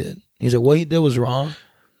that he did. He's like, what he did was wrong.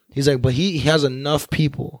 He's like, but he has enough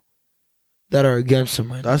people that are against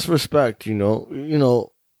him right now. That's respect, you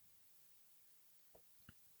know.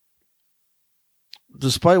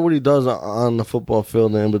 Despite what he does on the football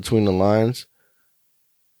field and in between the lines,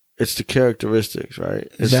 it's the characteristics, right?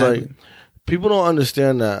 Exactly. It's like people don't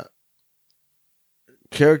understand that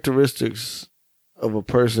characteristics of a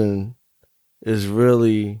person is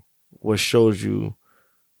really what shows you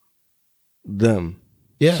them.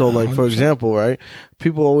 Yeah. So, like, 100%. for example, right?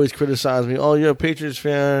 People always criticize me. Oh, you're a Patriots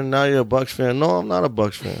fan. Now you're a Bucks fan. No, I'm not a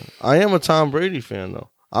Bucks fan. I am a Tom Brady fan, though.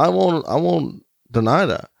 I won't deny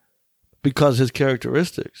that because his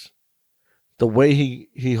characteristics, the way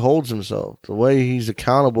he holds himself, the way he's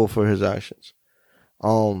accountable for his actions,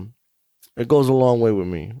 it goes a long way with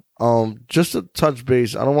me. Just to touch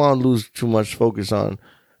base, I don't want to lose too much focus on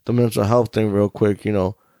the mental health thing real quick. You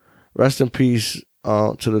know, rest in peace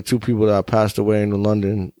to the two people that passed away in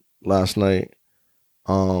London last night.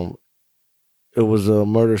 It was a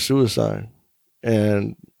murder-suicide.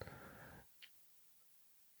 And,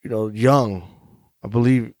 you know, young, I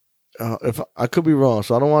believe, if I could be wrong,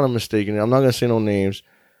 so I don't want to mistake it. I'm not going to say no names,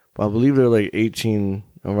 but I believe they're like 18,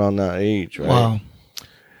 around that age, right? Wow.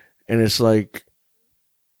 And it's like,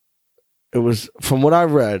 it was, from what I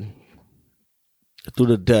read through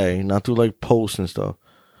the day, not through like posts and stuff,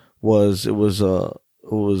 he was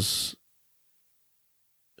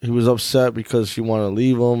upset because she wanted to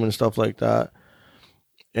leave him and stuff like that.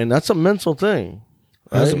 And that's a mental thing.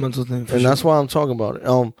 Right? That's a mental thing. And that's why I'm talking about it.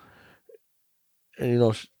 And you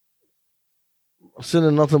know,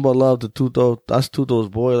 sending nothing but love to Tuto. That's Tuto's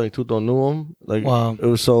boy. Like, Tuto knew him. Like, wow. It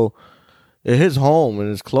was so, it hits home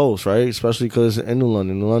and it's close, right? Especially because it's in New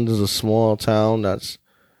London. New London's a small town that's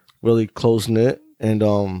really close knit, and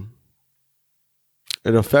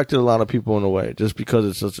it affected a lot of people in a way, just because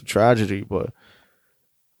it's such a tragedy. But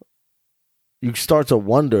you start to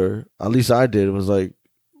wonder, at least I did, it was like,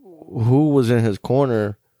 who was in his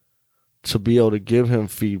corner to be able to give him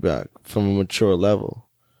feedback from a mature level?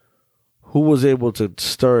 Who was able to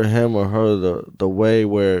stir him or her the way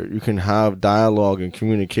where you can have dialogue and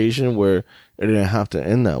communication where it didn't have to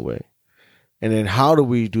end that way? And then how do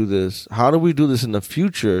we do this? How do we do this in the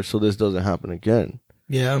future so this doesn't happen again?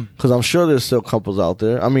 Yeah. Because I'm sure there's still couples out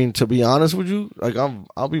there. I mean, to be honest with you, like,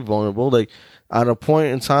 I'll be vulnerable. Like, at a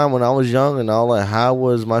point in time when I was young and all I had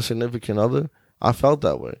was my significant other, I felt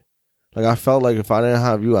that way. Like, I felt like if I didn't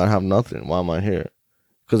have you, I'd have nothing. Why am I here?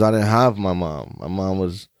 Because I didn't have my mom. My mom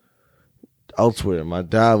was elsewhere. My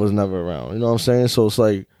dad was never around. You know what I'm saying? So it's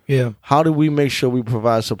like, yeah. How do we make sure we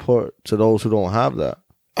provide support to those who don't have that?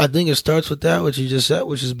 I think it starts with that, what you just said,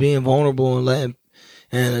 which is being vulnerable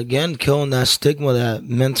and again, killing that stigma that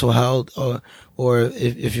mental health or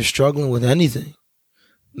if you're struggling with anything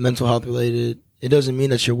mental health related, it doesn't mean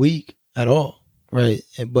that you're weak at all, right?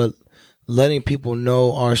 But letting people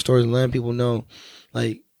know our stories and letting people know,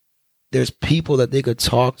 like, there's people that they could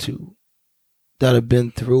talk to that have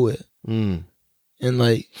been through it. Mm. And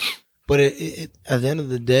like, but it at the end of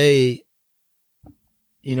the day,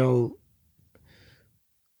 you know,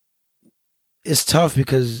 it's tough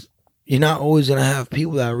because you're not always going to have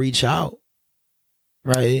people that reach out,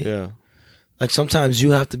 right? Yeah. Like, sometimes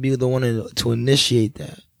you have to be the one to initiate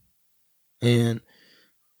that. And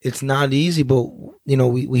it's not easy, but, you know,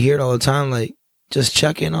 we hear it all the time, like, just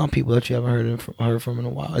check in on people that you haven't heard from in a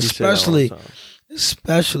while. Especially,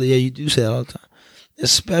 yeah, you do say that all the time.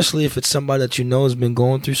 Especially if it's somebody that you know has been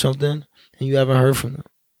going through something and you haven't heard from them,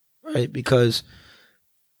 right? Because,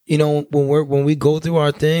 you know, when we go through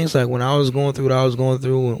our things, like when I was going through what I was going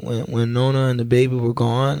through, when Nona and the baby were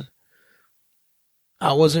gone,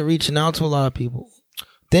 I wasn't reaching out to a lot of people.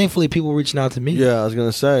 Thankfully, people were reaching out to me. Yeah, I was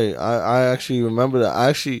gonna say, I actually remember that. I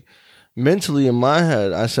actually, mentally in my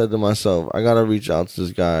head, I said to myself, I gotta reach out to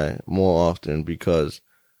this guy more often because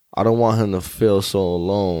I don't want him to feel so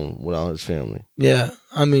alone without his family. Yeah,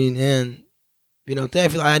 I mean, and you know,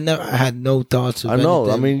 thankfully, I had no thoughts of I know.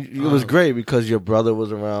 anything. I mean, it was great because your brother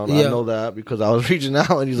was around. Yeah. I know that because I was reaching out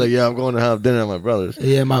and he's like, "Yeah, I'm going to have dinner at my brother's."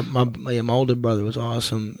 Yeah, my older brother was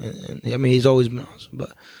awesome, and I mean, he's always been awesome.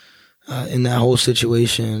 But in that whole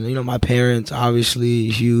situation, you know, my parents obviously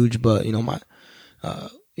huge, but you know, my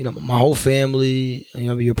whole family. You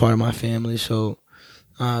know, you're part of my family, so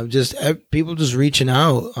just people just reaching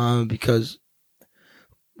out because.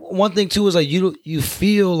 One thing too is like you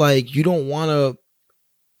feel like you don't want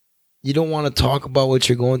to talk about what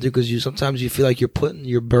you're going through because sometimes you feel like you're putting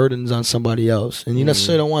your burdens on somebody else and you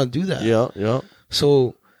necessarily don't want to do that. Yeah.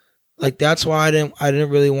 So like that's why I didn't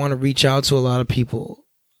really want to reach out to a lot of people,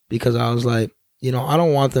 because I was like, you know, I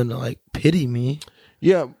don't want them to like pity me.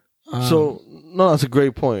 Yeah. So no, that's a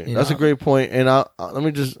great point. That's a great point. And let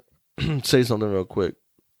me just say something real quick.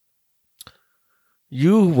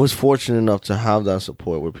 You was fortunate enough to have that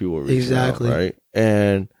support where people were reaching out, right?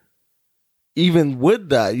 And even with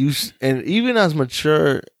that, and even as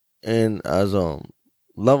mature and as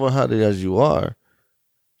level-headed as you are,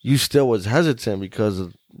 you still was hesitant because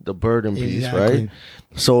of the burden piece, right?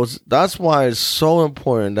 So that's why it's so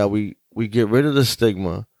important that we get rid of the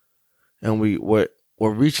stigma, and we're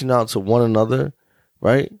reaching out to one another,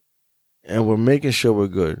 right? And we're making sure we're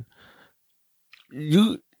good.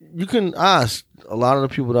 You can ask a lot of the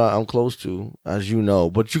people that I'm close to, as you know,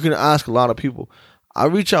 but you can ask a lot of people. I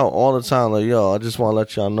reach out all the time, like, yo, I just want to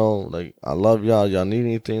let y'all know, like, I love y'all. Y'all need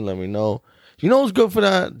anything, let me know. You know what's good for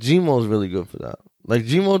that? Gmo's really good for that. Like,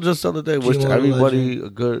 Gmo just the other day wished everybody a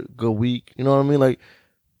good week. You know what I mean? Like,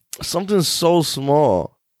 something so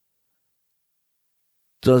small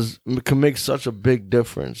can make such a big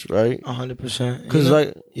difference, right? 100%. Because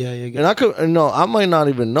like, and I might not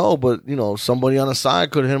even know, but you know, somebody on the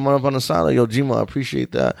side could hit him up on the side, like, yo, Gmo, I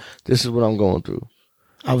appreciate that. This is what I'm going through.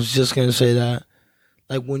 I was just gonna say that,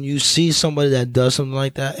 like, when you see somebody that does something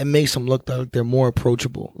like that, it makes them look like they're more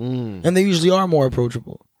approachable, and they usually are more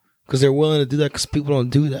approachable because they're willing to do that, because people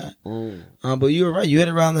don't do that. But you were right; you hit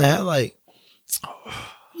it around the head, like,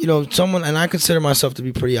 you know, someone, and I consider myself to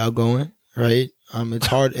be pretty outgoing, right? It's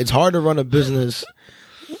hard to run a business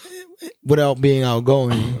without being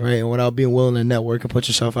outgoing, right? And without being willing to network and put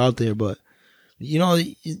yourself out there. But, you know,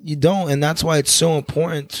 you don't. And that's why it's so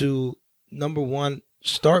important to, number one,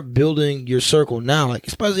 start building your circle now. Like,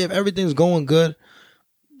 especially if everything's going good,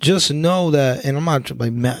 just know that, and I'm not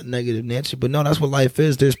like negative Nancy, but no, that's what life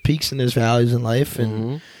is. There's peaks and there's valleys in life.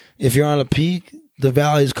 And if you're on a peak, the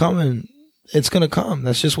valley's coming. It's going to come.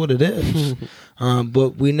 That's just what it is.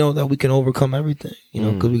 But we know that we can overcome everything, you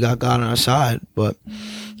know, because we got God on our side. But,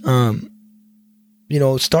 you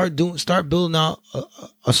know, start building out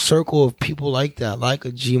a circle of people like that, like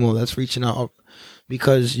a Gmo that's reaching out,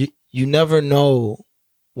 because you never know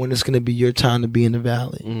when it's going to be your time to be in the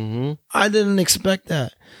valley. I didn't expect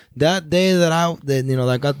that. That day that I got the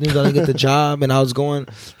news I didn't get the job, and I was going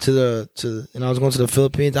to the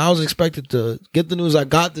Philippines, I was expected to get the news I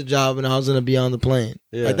got the job and I was going to be on the plane.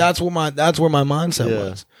 Yeah. Like, that's where my mindset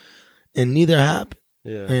was, and neither happened.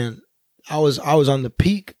 Yeah. And I was on the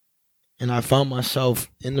peak, and I found myself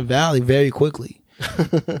in the valley very quickly,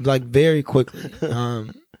 like very quickly.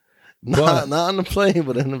 Not on the plane,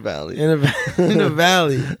 but in the valley. In the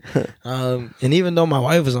valley. And even though my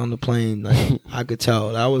wife was on the plane, like, I could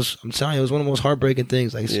tell. I'm telling you, it was one of the most heartbreaking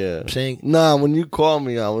things. Like, saying, when you called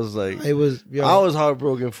me, I was like, I was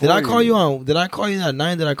heartbroken for you. Did I call you Did I call you that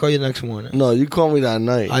night? Did I call you the next morning? No, you called me that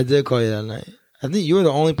night. I did call you that night. I think you were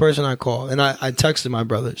the only person I called, and I texted my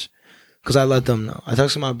brothers, because I let them know. I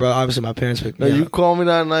texted my brother. Obviously, my parents picked me up. You called me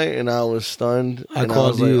that night, and I was stunned. I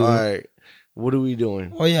called you. Like, all right. What are we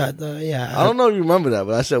doing? Oh, yeah. I don't know if you remember that,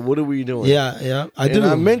 but I said, what are we doing? Yeah. I do.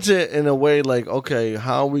 I meant it in a way like, okay,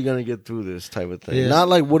 how are we going to get through this type of thing? Yeah. Not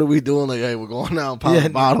like, what are we doing? Like, hey, we're going out and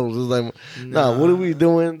popping bottles. It's like, what are we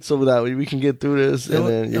doing so that we can get through this? It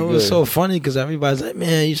was so funny because everybody's like,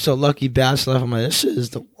 man, you're so lucky, bachelor. I'm like, this shit is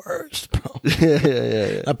the worst, bro.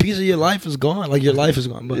 Yeah. A piece of your life is gone. Like, your life is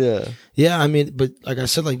gone. But I mean, but like I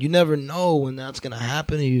said, like, you never know when that's going to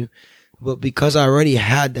happen to you. But because I already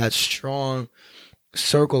had that strong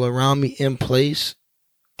circle around me in place,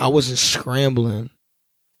 I wasn't scrambling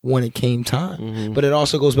when it came time. But it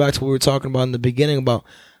also goes back to what we were talking about in the beginning about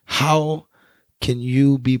how can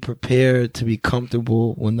you be prepared to be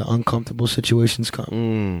comfortable when the uncomfortable situations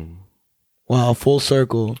come. Wow, full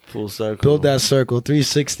circle. Build that circle,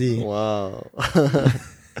 360. Wow.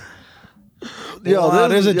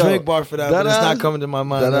 There's a Drake bar for that, but it's not coming to my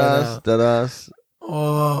mind right now. That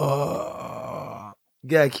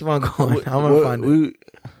yeah, keep on going. I'm gonna find it.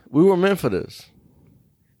 We were meant for this.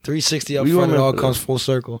 360 up front, it all comes full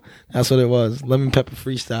circle. That's what it was. Lemon pepper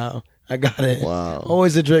freestyle. I got it. Wow.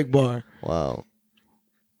 Always a Drake bar. Wow.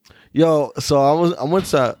 Yo, so I went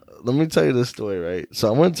to. Let me tell you this story, right? So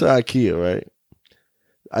I went to IKEA, right?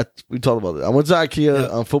 We talked about it. I went to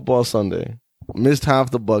IKEA on football Sunday. Missed half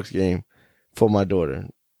the Bucks game for my daughter.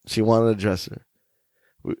 She wanted a dresser.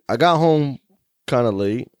 I got home kind of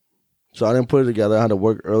late, so I didn't put it together. I had to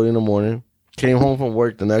work early in the morning. Came home from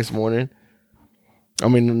work the next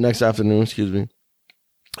afternoon, excuse me.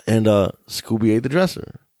 And Scooby ate the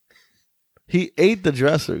dresser. He ate the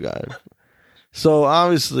dresser, guys. So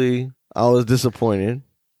obviously, I was disappointed.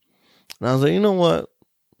 And I was like, you know what?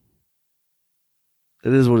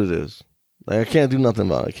 it is what it is. Like, I can't do nothing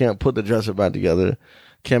about it. I can't put the dresser back together.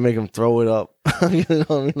 Can't make him throw it up. You know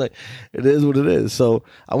what I mean? Like, it is what it is. So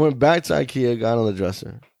I went back to IKEA, got on the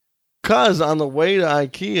dresser. Cause on the way to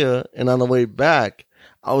IKEA and on the way back,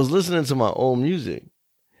 I was listening to my old music.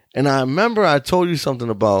 And I remember I told you something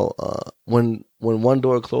about when one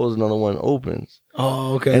door closes, another one opens.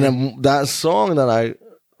 Oh, okay. And then that song that I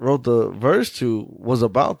wrote the verse to was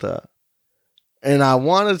about that. And I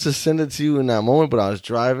wanted to send it to you in that moment, but I was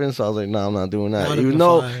driving, so I was like, "No, I'm not doing that."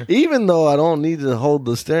 Even though I don't need to hold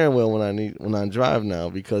the steering wheel when I drive now,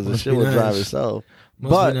 because the shit will drive itself.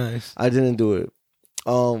 But nice. I didn't do it.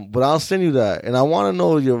 But I'll send you that, and I want to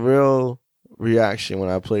know your real reaction when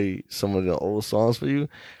I play some of the old songs for you,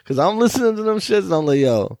 because I'm listening to them shits and I'm like,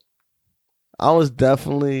 "Yo, I was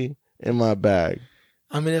definitely in my bag."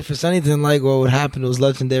 I mean, if it's anything like what would happen, those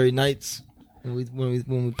legendary nights. When we put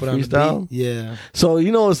freestyle? On the beat, yeah. So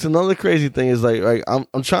it's another crazy thing is like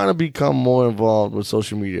I'm trying to become more involved with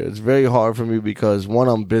social media. It's very hard for me because one,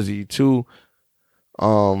 I'm busy. Two,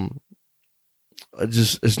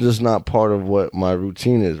 it's just not part of what my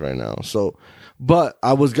routine is right now. So, but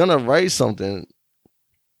I was gonna write something,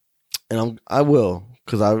 and I will,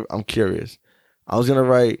 because I'm curious. I was gonna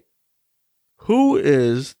write, who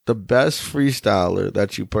is the best freestyler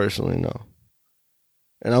that you personally know?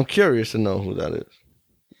 And I'm curious to know who that is.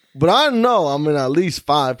 But I know I'm in at least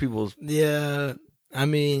 5 people's. Yeah, I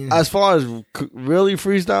mean, as far as really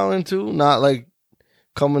freestyling too, not like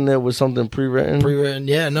coming there with something pre-written.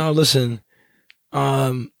 Yeah, no, listen.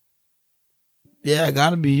 Yeah, it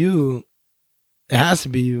gotta be you. It has to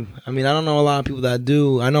be you. I mean, I don't know a lot of people that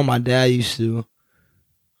do. I know my dad used to.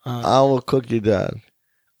 I will cook your dad.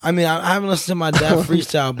 I mean, I haven't listened to my dad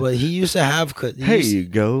freestyle, but he used to have. You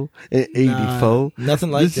go. In 84. Nothing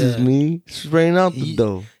like this that. This is me spraying out the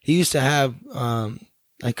dough. He used to have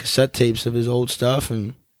like cassette tapes of his old stuff,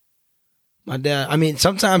 and my dad. I mean,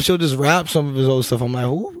 sometimes he'll just rap some of his old stuff. I'm like,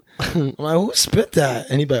 who? Who spit that?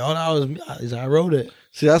 And he'd be like, oh, that was me. He's like, I wrote it.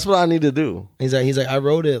 See, that's what I need to do. He's like, I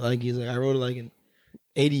wrote it. I wrote it like in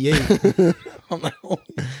 88. I'm like, oh.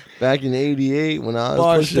 Back in 88 when I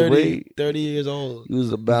was pushing weight. 30 years old. You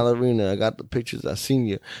was a ballerina. I got the pictures. I seen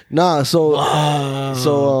you. Nah, so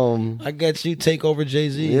I guess you take over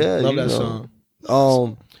Jay-Z. Yeah, love that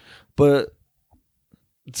song. But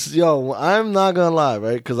yo, I'm not gonna lie,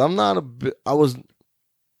 right? Because I'm not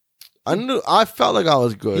I felt like I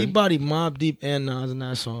was good. He bodied Mobb Deep and Nas in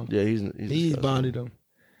that song. Yeah, he's bodied him.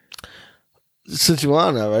 Since you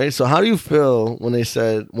on that, right? So how do you feel when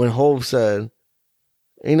Hov said,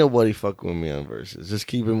 "Ain't nobody fucking with me on verses. Just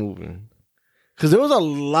keep it moving"? Because there was a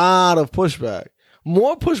lot of pushback,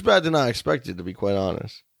 more pushback than I expected, to be quite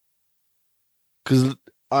honest. Because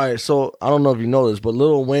all right, so I don't know if you know this, but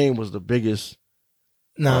Lil Wayne was the biggest.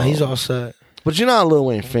 Nah, he's all set. But you're not a Lil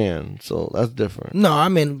Wayne fan, so that's different. No, I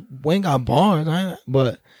mean Wayne got bars,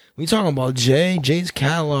 but we talking about Jay's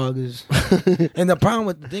catalog is, and the problem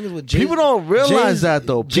with the thing is with Jay, people don't realize that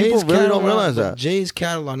though. People really don't realize that Jay's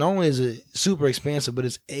catalog not only is it super expansive, but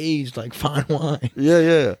it's aged like fine wine.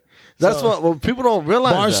 Yeah. That's what people don't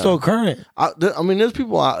realize. Bars still current. I mean, there's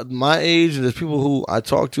people my age, and there's people who I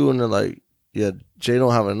talk to, and they're like, "Yeah, Jay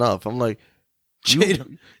don't have enough." I'm like,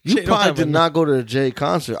 You probably did not go to a Jay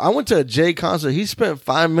concert. I went to a Jay concert. He spent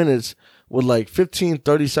 5 minutes with like 15,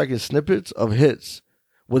 30-second snippets of hits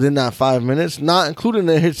within that 5 minutes, not including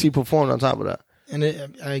the hits he performed on top of that. And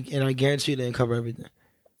I guarantee you they didn't cover everything.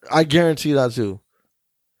 I guarantee that too.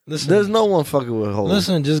 Listen, there's no one fucking with Hov.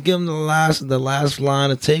 Listen, just give him the last line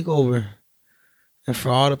of Takeover. And for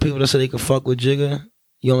all the people that say they could fuck with Jigga,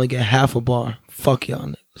 you only get half a bar. Fuck y'all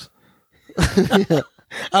niggas. Yeah.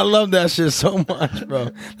 I love that shit so much, bro.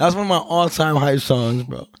 That's one of my all-time hype songs,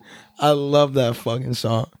 bro. I love that fucking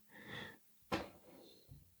song.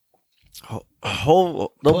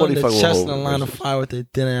 Nobody fucking with chest in the line of fire with their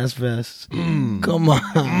thin-ass vests. Come on,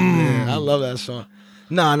 man. I love that song.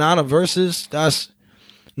 Nah, the verses, that's...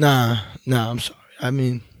 Nah, I'm sorry. I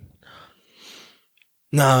mean...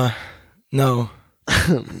 Nah, no.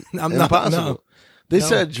 I'm impossible. No. They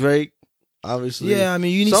said Drake. Obviously, yeah. I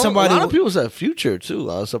mean, you need somebody. A lot of people said Future too.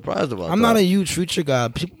 I was surprised about that. I'm not a huge Future guy.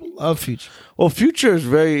 People love Future. Well, Future is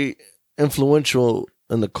very influential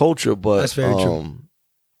in the culture, but that's very true.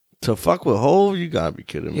 To fuck with Hov, you gotta be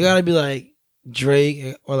kidding me. You gotta be like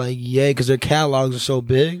Drake or like Ye, because their catalogs are so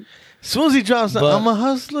big. As soon as he drops, I'm a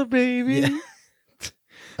hustler, baby. Yeah.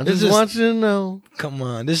 I just want you to know. Come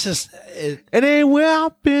on, this just it ain't where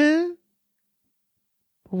I've been,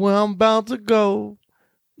 where I'm about to go.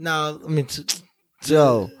 Now, I mean,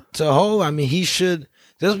 to Hov, I mean, he should,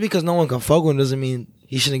 just because no one can fuck with him doesn't mean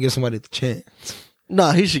he shouldn't give somebody the chance.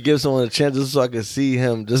 Nah, he should give someone a chance just so I can see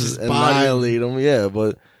him just annihilate him. Yeah,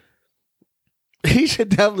 but he should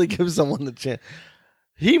definitely give someone a chance.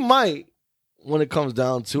 He might when it comes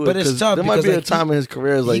down to it. But it's tough. There might be a time in his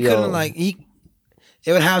career is like, he couldn't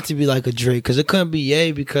it would have to be like a Drake because it couldn't be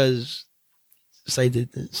Ye because it's like the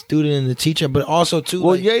student and the teacher, but also too.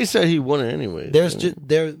 Well, like, Ye said he wouldn't anyway.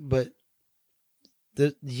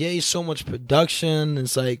 Ye's so much production.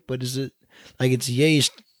 It's like, but is it like it's Ye's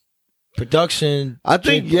production? I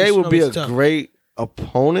think Drake, Ye would be a tough. great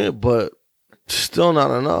opponent, but still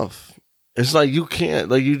not enough. It's like you can't,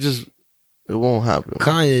 like you just, it won't happen.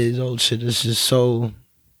 Kanye's old shit is just so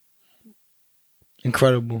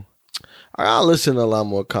incredible. I gotta listen to a lot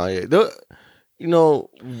more Kanye.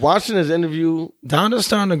 Watching his interview, Donda's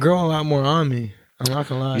starting to grow a lot more on me. I'm not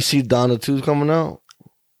gonna lie. you see Donna 2's coming out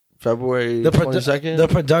February 22nd. The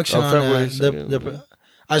production on February that.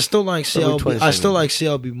 I still like CLB. I still like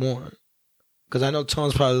CLB more because I know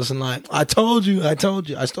Tone's probably listening. Like I told you. I still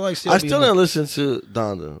like CLB. I still didn't listen to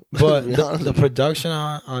Donda, but the production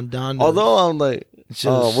on Donda. Although I'm like,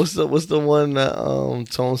 what's the one that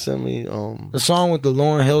Tone sent me? The song with the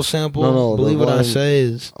Lauryn Hill sample. No, Believe What I Say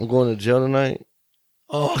is. I'm going to jail tonight.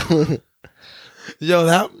 Oh, yo,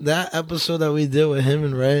 that episode that we did with him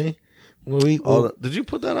and Ray, where did you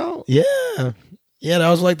put that out? Yeah, that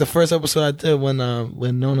was like the first episode I did when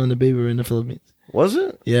Nona and the baby were in the Philippines. Was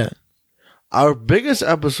it? Yeah. Our biggest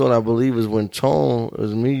episode, I believe, is when Tone, it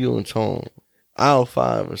was me, you, and Tone. Aisle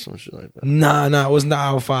 5 or some shit like that. Nah, it wasn't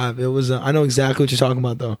Aisle 5. It was, I know exactly what you're talking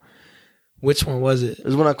about, though. Which one was it? It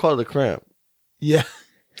was when I called it the cramp. Yeah.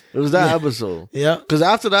 It was that episode. Yeah. Because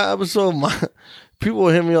after that episode, people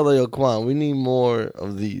would hit me up like, yo, come on, we need more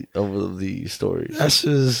of the stories. That's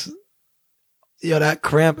just... Yo, that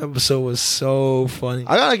cramp episode was so funny.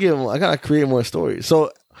 I gotta create more stories.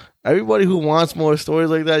 So everybody who wants more stories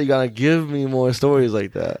like that, you gotta give me more stories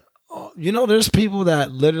like that. There's people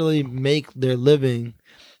that literally make their living.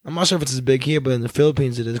 I'm not sure if it's as big here, but in the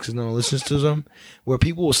Philippines it is because no one listens to them. Where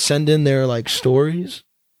people will send in their like stories,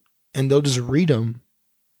 and they'll just read them.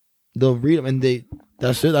 They'll read them, and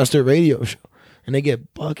that's it. That's their radio show, and they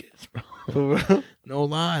get buckets, bro. No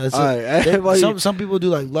lie. That's it. Right, some people do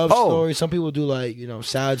like love stories. Some people do like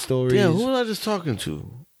sad stories. Yeah, who was I just talking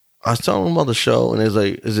to? I was telling them about the show, and it's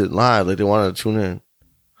like, is it live? Like they wanted to tune in.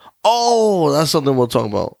 Oh, that's something we'll talk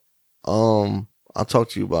about. I'll talk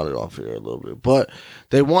to you about it off here a little bit. But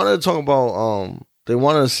they wanted to talk about they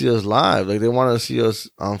wanted to see us live. Like they wanted to see us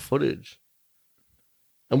on footage.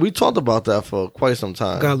 And we talked about that for quite some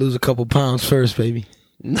time. Gotta lose a couple pounds first, baby.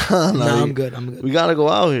 Nah, I'm good. We gotta go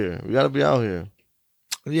out here. We gotta be out here.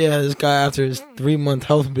 Yeah, this guy after his 3-month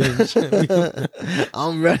health binge.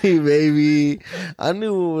 I'm ready, baby. I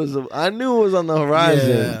knew it was on the horizon.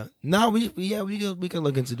 Yeah. No, we could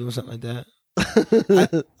look into doing something like that.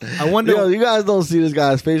 I wonder. Yo, you guys don't see this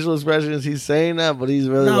guy's facial expressions. He's saying that, but he's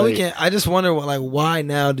really. No, we can't. I just wonder, why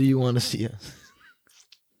now do you want to see us?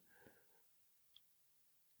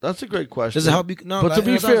 That's a great question. Does it help you? No, but to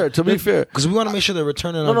be fair, because we want to make sure the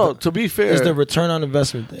return on. No. To be fair, is the return on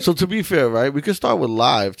investment thing. So to be fair, right? We could start with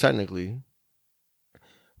live. Technically,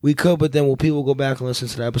 we could, but then will people go back and listen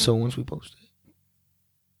to the episode once we post it?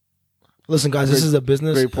 Listen, guys, this is a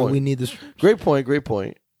business. Great point. And we need this. Great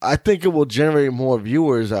point. I think it will generate more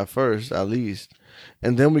viewers at first, at least,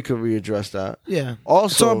 and then we could readdress that. Yeah. Also,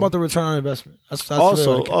 it's all about the return on investment. That's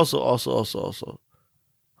also.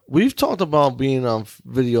 We've talked about being on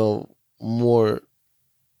video more,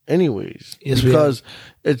 anyways. Yes, because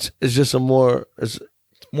it's just it's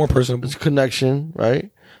more personable. It's a connection,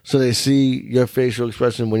 right? So they see your facial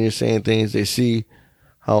expression when you're saying things. They see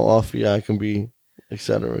how off your eye can be, et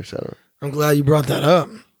cetera, et cetera. I'm glad you brought that up.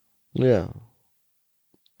 Yeah,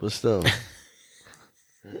 but still,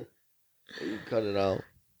 you cut it out.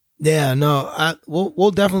 Yeah, no,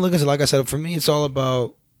 we'll definitely look into it. Like I said, for me, it's all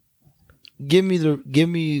about. Give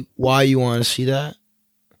me why you want to see that.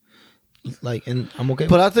 And I'm okay.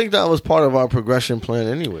 But I think that was part of our progression plan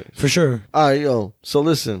anyway. For sure. All right, yo. So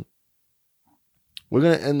listen, we're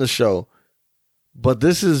gonna end the show, but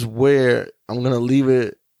this is where I'm gonna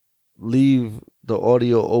leave the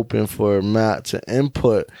audio open for Matt to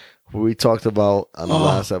input what we talked about on the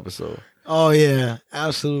last episode. Oh yeah,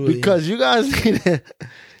 absolutely. Because you guys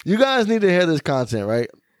need to hear this content, right?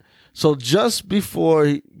 So just before,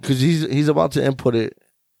 because he's about to input it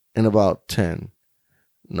in about 10,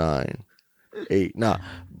 9, 8. Nah,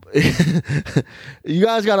 you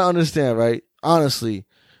guys got to understand, right? Honestly,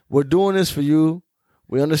 we're doing this for you.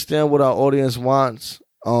 We understand what our audience wants.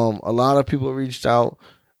 A lot of people reached out.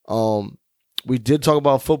 We did talk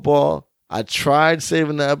about football. I tried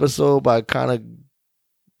saving the episode, but I kind of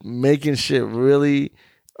making shit really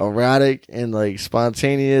erratic and like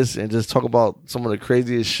spontaneous and just talk about some of the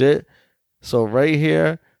craziest shit. So right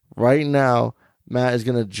here, right now, Matt is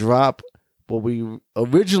gonna drop what we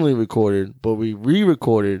originally recorded, but we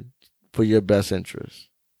re-recorded for your best interest.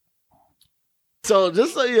 So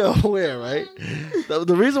just so you're aware, right?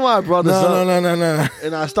 The reason why I brought this up, No.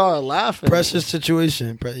 and I started laughing. Precious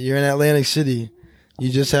situation. You're in Atlantic City. You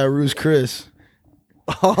just had Ruth's Chris.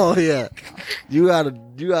 Oh yeah, you got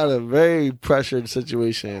a very pressured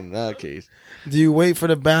situation in that case. Do you wait for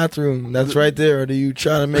the bathroom that's right there, or do you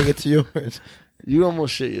try to make it to yours? You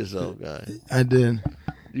almost shit yourself, guy. I did.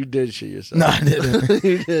 You did shit yourself. No, I didn't.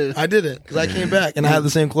 You did. I didn't because I came back and I had the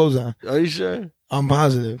same clothes on. Are you sure? I'm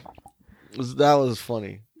positive. That was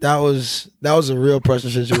funny. That was a real pressure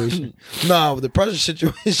situation. No, the pressure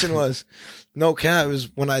situation was no cap. It was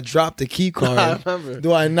when I dropped the key card. I remember.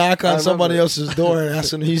 Do I knock on somebody remember. else's door and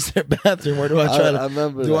ask them to use their bathroom, or do I try to? I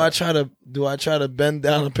remember. Do I try to bend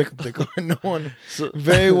down and pick up the card? No one. So,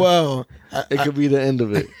 Very well. it could be the end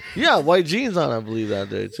of it. Yeah, white jeans on, I believe, that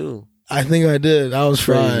day too. I think I did. I was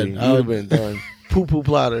fried. You would have been done. Poo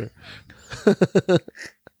platter.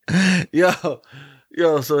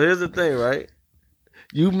 Yo, so here's the thing, right?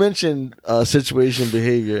 You mentioned situation,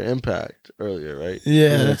 behavior, impact earlier, right?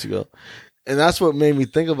 Yeah. 2 minutes ago. And that's what made me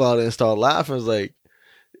think about it and start laughing. It's like,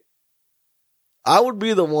 I would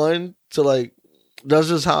be the one to like, that's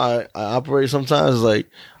just how I operate sometimes. It's like,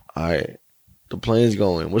 all right, the plane's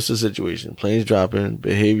going. What's the situation? Plane's dropping.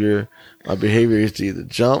 Behavior. My behavior is to either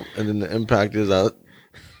jump, and then the impact is out.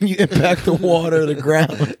 You impact the water, the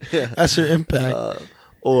ground. Yeah. That's your impact.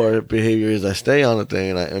 Or behavior is I stay on the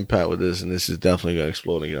thing and I impact with this, and this is definitely going to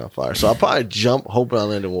explode and get on fire. So I'll probably jump, hoping I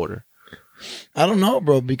land in water. I don't know,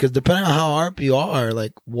 bro, because depending on how sharp you are,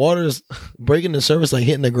 like water's breaking the surface, like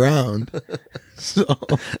hitting the ground. So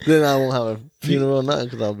Then I won't have a funeral or nothing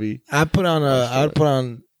because I'll be. I'd put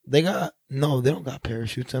on. They don't got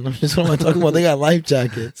parachutes on them. That's what I'm talking about. They got life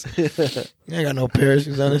jackets. They ain't got no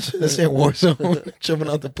parachutes on it. This ain't war zone. Jumping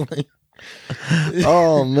out the plane.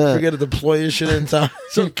 Oh man! Forget to deploy your shit in time.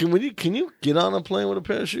 So can you get on a plane with a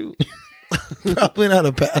parachute? Probably not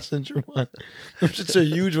a passenger one. Them shits are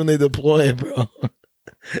huge when they deploy it, bro.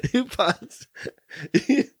 You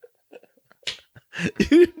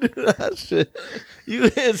do that shit.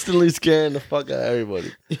 You instantly scaring the fuck out of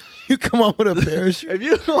everybody. You come up with a parachute. If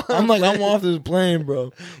you go I'm like, I'm off this plane,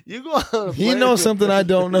 bro. You go on a plane. He knows something I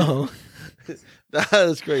don't know. That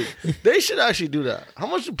is crazy. They should actually do that. How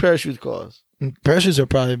much do parachutes cost? Parachutes are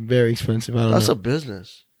probably very expensive. I don't That's know. a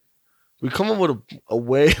business. We come up with a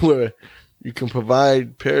way where you can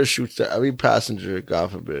provide parachutes to every passenger,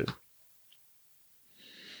 God forbid.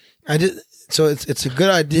 So it's a good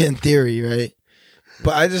idea in theory, right?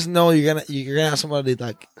 But I just know you're gonna have somebody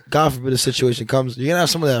like, God forbid a situation comes, you're gonna have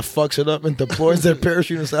somebody that fucks it up and deploys their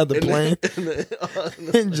parachute inside the plane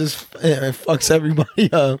and just it fucks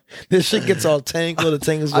everybody up. This shit gets all tangled. The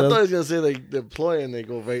tangled. I thought he was gonna say they deploy and they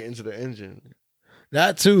go right into the engine.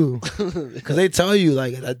 That too, because they tell you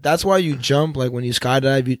like that's why you jump. Like when you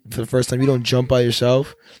skydive for the first time, you don't jump by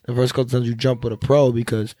yourself. The first couple times you jump with a pro,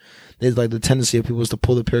 because there's like the tendency of people is to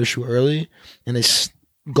pull the parachute early and they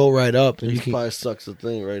go right up, and you can probably sucks the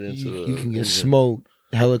thing right into the. You can get engine. smoked,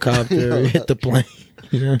 helicopter, hit the plane.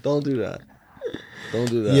 You know? Don't do that. Don't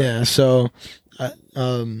do that. Yeah. So,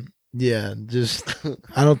 just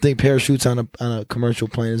I don't think parachutes on a commercial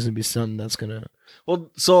plane is gonna be something that's gonna.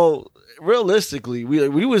 Well, so realistically, we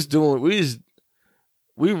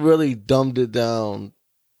really dumbed it down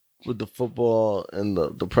with the football and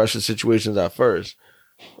the pressure situations at first,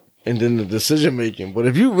 and then the decision making. But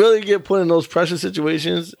if you really get put in those pressure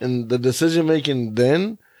situations, and the decision making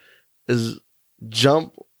then is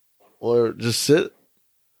jump or just sit.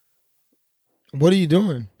 What are you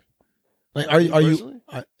doing? Like, are you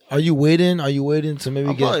waiting? Are you waiting to maybe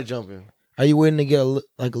I'm probably jumping. Are you waiting to get a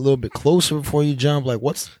little bit closer before you jump? Like,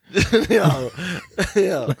 what's? yeah.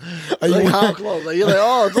 Are you how close? Like, you're like,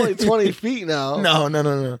 oh, it's only 20 feet now.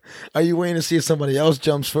 No. Are you waiting to see if somebody else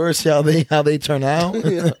jumps first? How they turn out?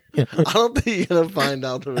 Yeah. I don't think you're gonna find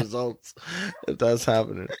out the results if that's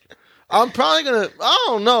happening. I'm probably gonna. I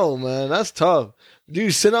don't know, man. That's tough. Do you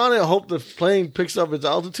sit on it and hope the plane picks up its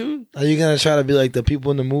altitude? Are you gonna try to be like the people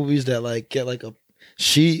in the movies that like get like a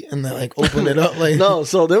sheet and then like open it up? Like no.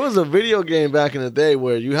 So there was a video game back in the day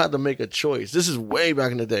where you had to make a choice. This is way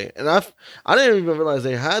back in the day, and I didn't even realize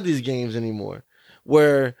they had these games anymore.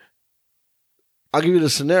 Where I'll give you the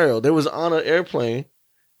scenario: they was on an airplane,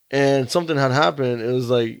 and something had happened. It was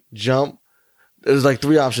like jump. It was like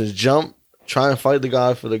 3 options: jump, try and fight the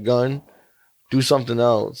guy for the gun, do something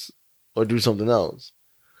else, or do something else.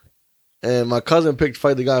 and my cousin picked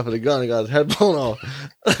fight the guy for the gun and got his head blown off.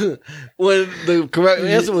 When the correct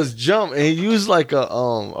answer was jump, and he used like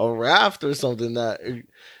a raft or something that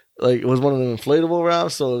like it was one of them inflatable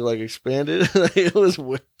rafts, so it like expanded. Like, it was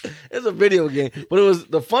weird. It's a video game, but it was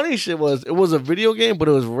the funny shit was it was a video game, but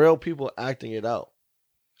it was real people acting it out.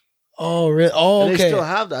 Oh, really? Oh, and okay. They still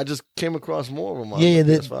have that. I just came across more of them. On Yeah,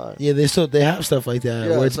 PS5. they have stuff like that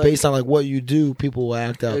where it's based on like what you do. People will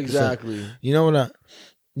act out. Exactly. So, you know what?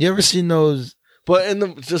 You ever seen those?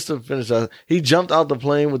 But just to finish that, he jumped out the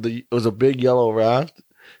plane with it was a big yellow raft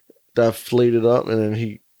that floated up, and then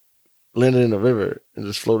he landed in the river and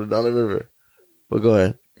just floated down the river. But go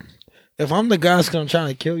ahead. If I'm the guy that's gonna try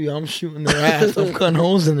to kill you, I'm shooting the raft. I'm cutting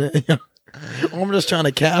holes in it. I'm just trying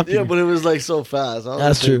to cap you. Yeah, but it was like so fast.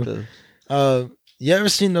 That's true. You ever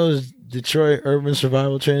seen those Detroit urban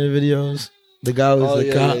survival training videos? The guy was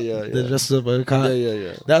the cop that dresses up like a cop.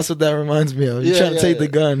 Yeah. That's what that reminds me of. He's trying to take the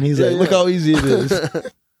gun. He's like, look how easy it is.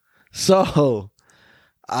 So,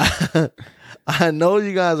 I know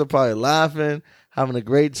you guys are probably laughing, having a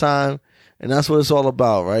great time, and that's what it's all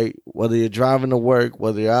about, right? Whether you're driving to work,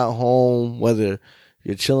 whether you're at home, whether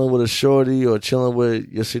you're chilling with a shorty or chilling with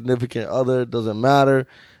your significant other, it doesn't matter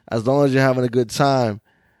as long as you're having a good time.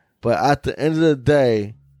 But at the end of the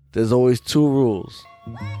day, there's always two rules.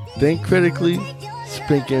 Think critically,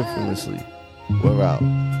 speak infamously. We're out.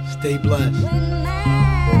 Stay blessed. When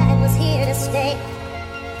I was here to stay.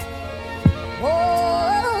 Oh.